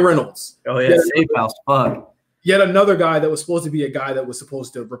had Ryan Reynolds. Oh yeah, Safe House. Fuck. Yet another guy that was supposed to be a guy that was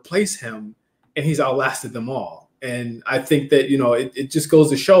supposed to replace him, and he's outlasted them all. And I think that, you know, it just goes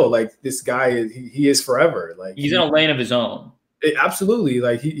to show, like, this guy, he is forever. Like, he's in a lane of his own. Absolutely.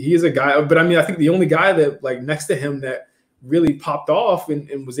 Like, he is a guy. But I mean, I think the only guy that, like, next to him that really popped off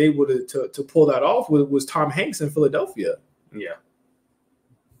and was able to pull that off was Tom Hanks in Philadelphia. Yeah.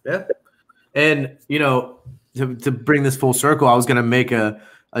 And, you know, to bring this full circle, I was going to make a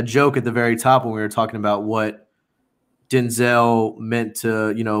joke at the very top when we were talking about what Denzel meant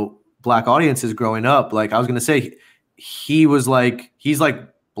to, you know, Black audiences growing up. Like, I was going to say, he's like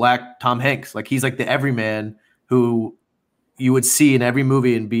Black Tom Hanks. Like, he's like the everyman who you would see in every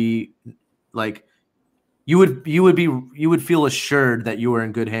movie and be like, you would feel assured that you were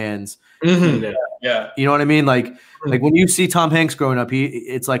in good hands. Mm-hmm. Yeah. You know what I mean? Like when you see Tom Hanks growing up,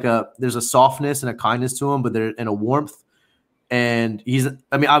 it's like there's a softness and a kindness to him, but there's and a warmth. And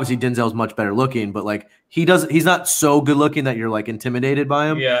obviously Denzel's much better looking, but like he's not so good looking that you're like intimidated by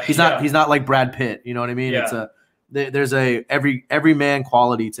him. Yeah. He's not like Brad Pitt. You know what I mean? Yeah. There's a every man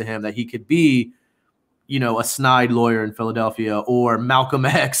quality to him that he could be, you know, a snide lawyer in Philadelphia, or Malcolm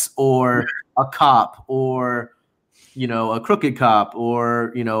X, or a cop, or, you know, a crooked cop,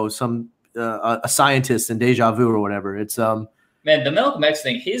 or, you know, some a scientist in Deja Vu or whatever. It's man, the Malcolm X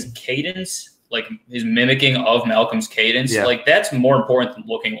thing, his cadence, like his mimicking of Malcolm's cadence, like, that's more important than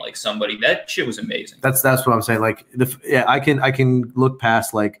looking like somebody. That shit was amazing. That's what I'm saying. Like, I can look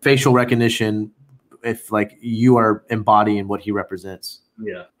past like facial recognition if like you are embodying what he represents.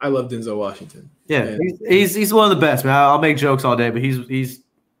 Yeah, I love Denzel Washington. Yeah, and he's one of the best, man. I'll make jokes all day, but he's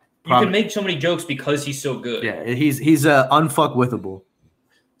you can make so many jokes because he's so good. Yeah, he's unfuckwithable.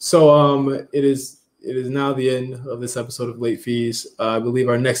 So it is now the end of this episode of Late Fees. I believe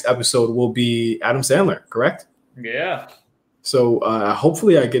our next episode will be Adam Sandler, correct? Yeah. So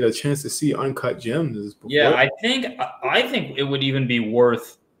hopefully I get a chance to see Uncut Gems. Yeah, I think it would even be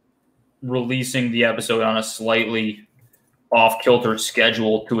worth releasing the episode on a slightly off-kilter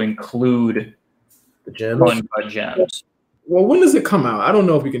schedule to include the gems. Uncut Gems. Well, when does it come out? I don't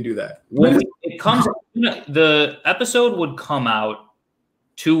know if we can do that. The episode would come out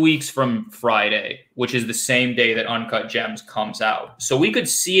 2 weeks from Friday, which is the same day that Uncut Gems comes out. So we could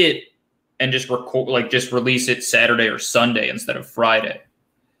see it and just release it Saturday or Sunday instead of Friday.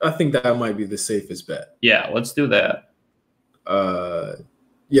 I think that might be the safest bet. Yeah, let's do that.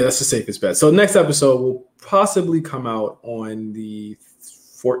 Yeah, that's the safest bet. So next episode will possibly come out on the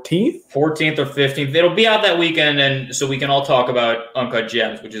 14th or 15th. It'll be out that weekend, and so we can all talk about Uncut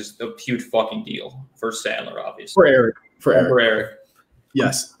Gems, which is a huge fucking deal for Sandler, obviously. For Eric.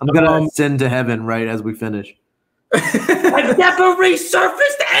 Yes. I'm going to send to heaven right as we finish. I've never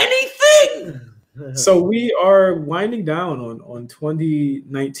resurfaced anything! So we are winding down on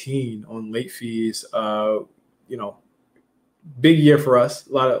 2019 on Late Fees. You know, big year for us.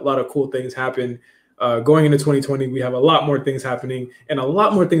 A lot of cool things happen. Going into 2020, we have a lot more things happening, and a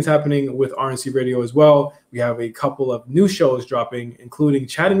lot more things happening with RNC Radio as well. We have a couple of new shows dropping, including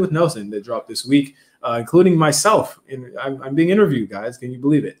Chatting with Nelson that dropped this week, including myself. I'm being interviewed, guys. Can you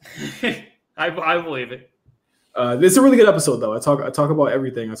believe it? I believe it. This is a really good episode, though. I talk about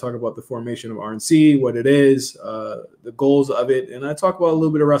everything. I talk about the formation of RNC, what it is, the goals of it, and I talk about a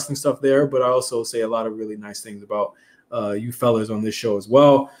little bit of wrestling stuff there. But I also say a lot of really nice things about you fellas on this show as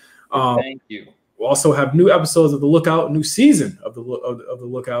well. Thank you. We'll also have new episodes of The Lookout, new season of the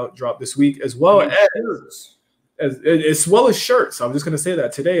Lookout drop this week, as well as well as shirts. I'm just going to say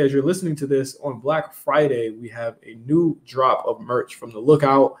that today, as you're listening to this on Black Friday, we have a new drop of merch from The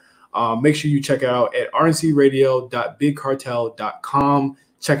Lookout. Make sure you check it out at rncradio.bigcartel.com.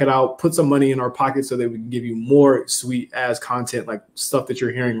 Check it out. Put some money in our pocket so that we can give you more sweet ass content like stuff that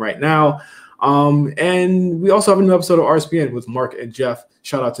you're hearing right now. And we also have a new episode of RSPN with Mark and Jeff.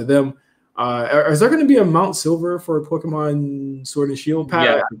 Shout out to them. Is there going to be a Mount Silver for Pokemon Sword and Shield? Pat?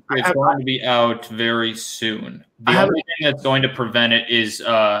 Yeah, it's going to be out very soon. The only thing that's going to prevent it is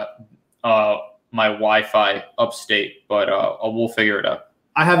my Wi-Fi upstate, but we'll figure it out.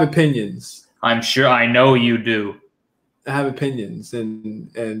 I have opinions. I'm sure. I know you do. I have opinions,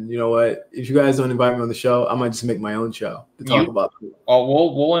 and you know what? If you guys don't invite me on the show, I might just make my own show to talk about it.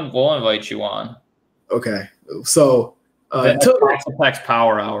 Oh, we'll invite you on. Okay, so Toxapex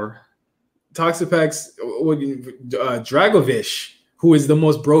Power Hour. Toxapex, Dragovish, who is the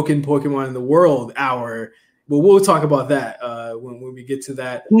most broken Pokemon in the world, hour. But we'll talk about that when we get to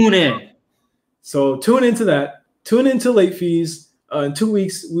that. Tune in. So tune into that. Tune into Late Fees. In 2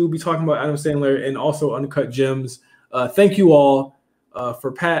 weeks, we'll be talking about Adam Sandler and also Uncut Gems. Thank you all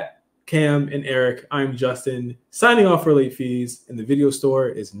for Pat, Cam, and Eric. I'm Justin, signing off for Late Fees, and the video store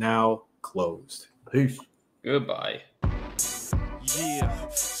is now closed. Peace. Goodbye. Yeah,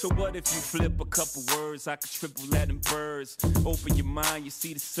 so what if you flip a couple words? I could triple that in birds. Open your mind, you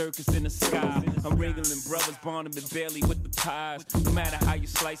see the circus in the sky. I'm wrangling brothers, Barnum and Bailey with the pies. No matter how you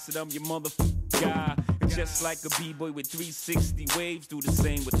slice it, I'm your motherfucking guy. And just like a b-boy with 360 waves, do the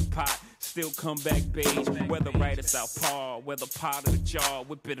same with the pot. Still come back beige, whether right or southpaw, whether pot or the jaw,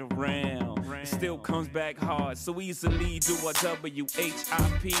 whip it around. It still comes back hard, so easily do a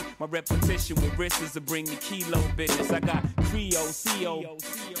W-H-I-P. My repetition with wrists to bring the kilo business. I got Creo, CO,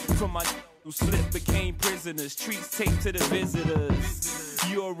 from my who slipped, became prisoners. Treats taped to the visitors.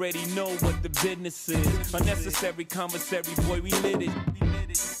 You already know what the business is. Unnecessary commissary, boy, we lit it.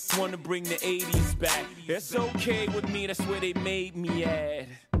 Wanna bring the 80s back. It's okay with me, that's where they made me at.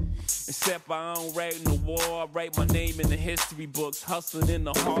 Except I don't write in the war, I write my name in the history books, hustling in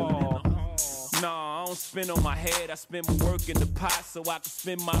the hall. Nah, I don't spin on my head, I spend my work in the pot so I can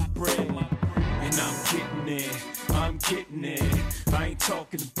spend my bread. And I'm getting it, I ain't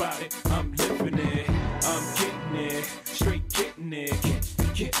talking about it, I'm living it. I'm getting it, straight getting it.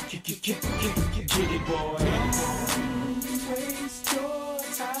 Get it, boy. Don't waste your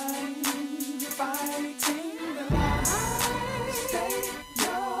time fighting the line. Stay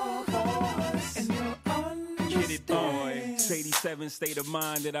your course and you're get it, boy. 87 state of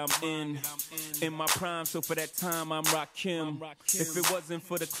mind that I'm in my prime, so for that time I'm Rakim. If it wasn't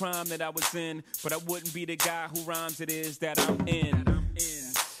for the crime that I was in, but I wouldn't be the guy who rhymes it is that I'm in.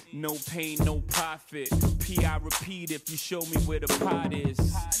 No pain, no profit. P.I. repeat if you show me where the pot is.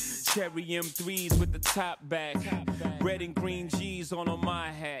 Cherry M3s with the top back. Red and green G's on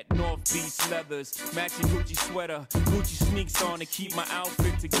my hat. North Beach leathers. Matching Gucci sweater. Gucci sneaks on to keep my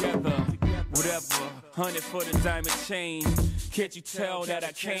outfit together. Whatever. 100 for the diamond chain. Can't you tell that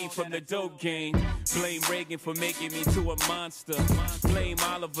I came from the dope game? Blame Reagan for making me to a monster. Blame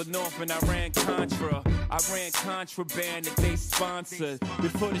Oliver North and I ran Contra. I ran contraband that they sponsored.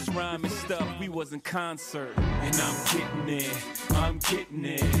 Before this rhyme and stuff, we was in concert. And I'm getting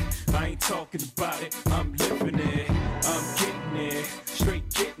it. I ain't talking about it, I'm living it. I'm getting it, straight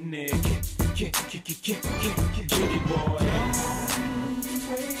getting it. Get it, boy.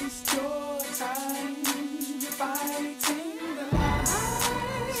 Don't waste your time fighting the line.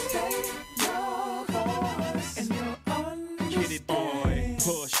 Stay your course and you're get it, boy.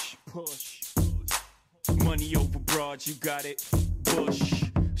 Push. Money over broad, you got it. Bush,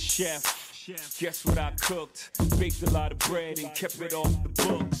 chef. Guess what I cooked? Baked a lot of bread and kept it off the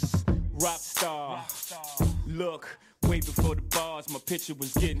books. Rock star. Look, way before the bars, my picture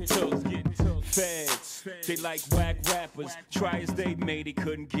was getting took. Feds, they like whack rappers. Try as they may, they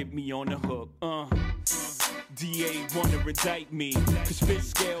couldn't get me on the hook. DA wanna indict me, cause fish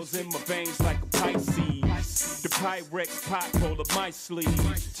scales in my veins like a Pisces. The Pyrex pot full of my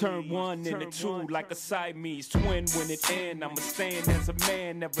sleeve. Turn one into two like a Siamese twin. When it end, I'ma stand as a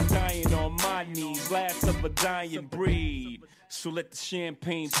man, never dying on my knees. Last of a dying breed. So let the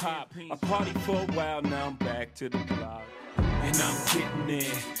champagne pop. I party for a while, now I'm back to the block. And I'm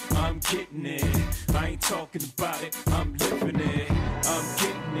getting it. I ain't talking about it, I'm living it. I'm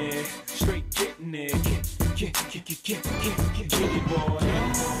getting it, straight getting it. Get it, boy.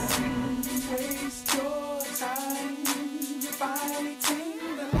 Don't waste your time fighting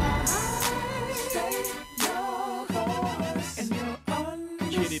the line. Stay your course and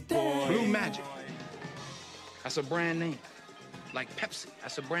you're get it, boy. Blue Magic. That's a brand name. Like Pepsi,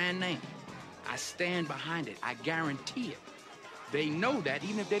 that's a brand name. I stand behind it. I guarantee it. They know that,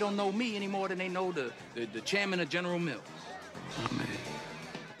 even if they don't know me any more than they know the chairman of General Mills. Oh, man.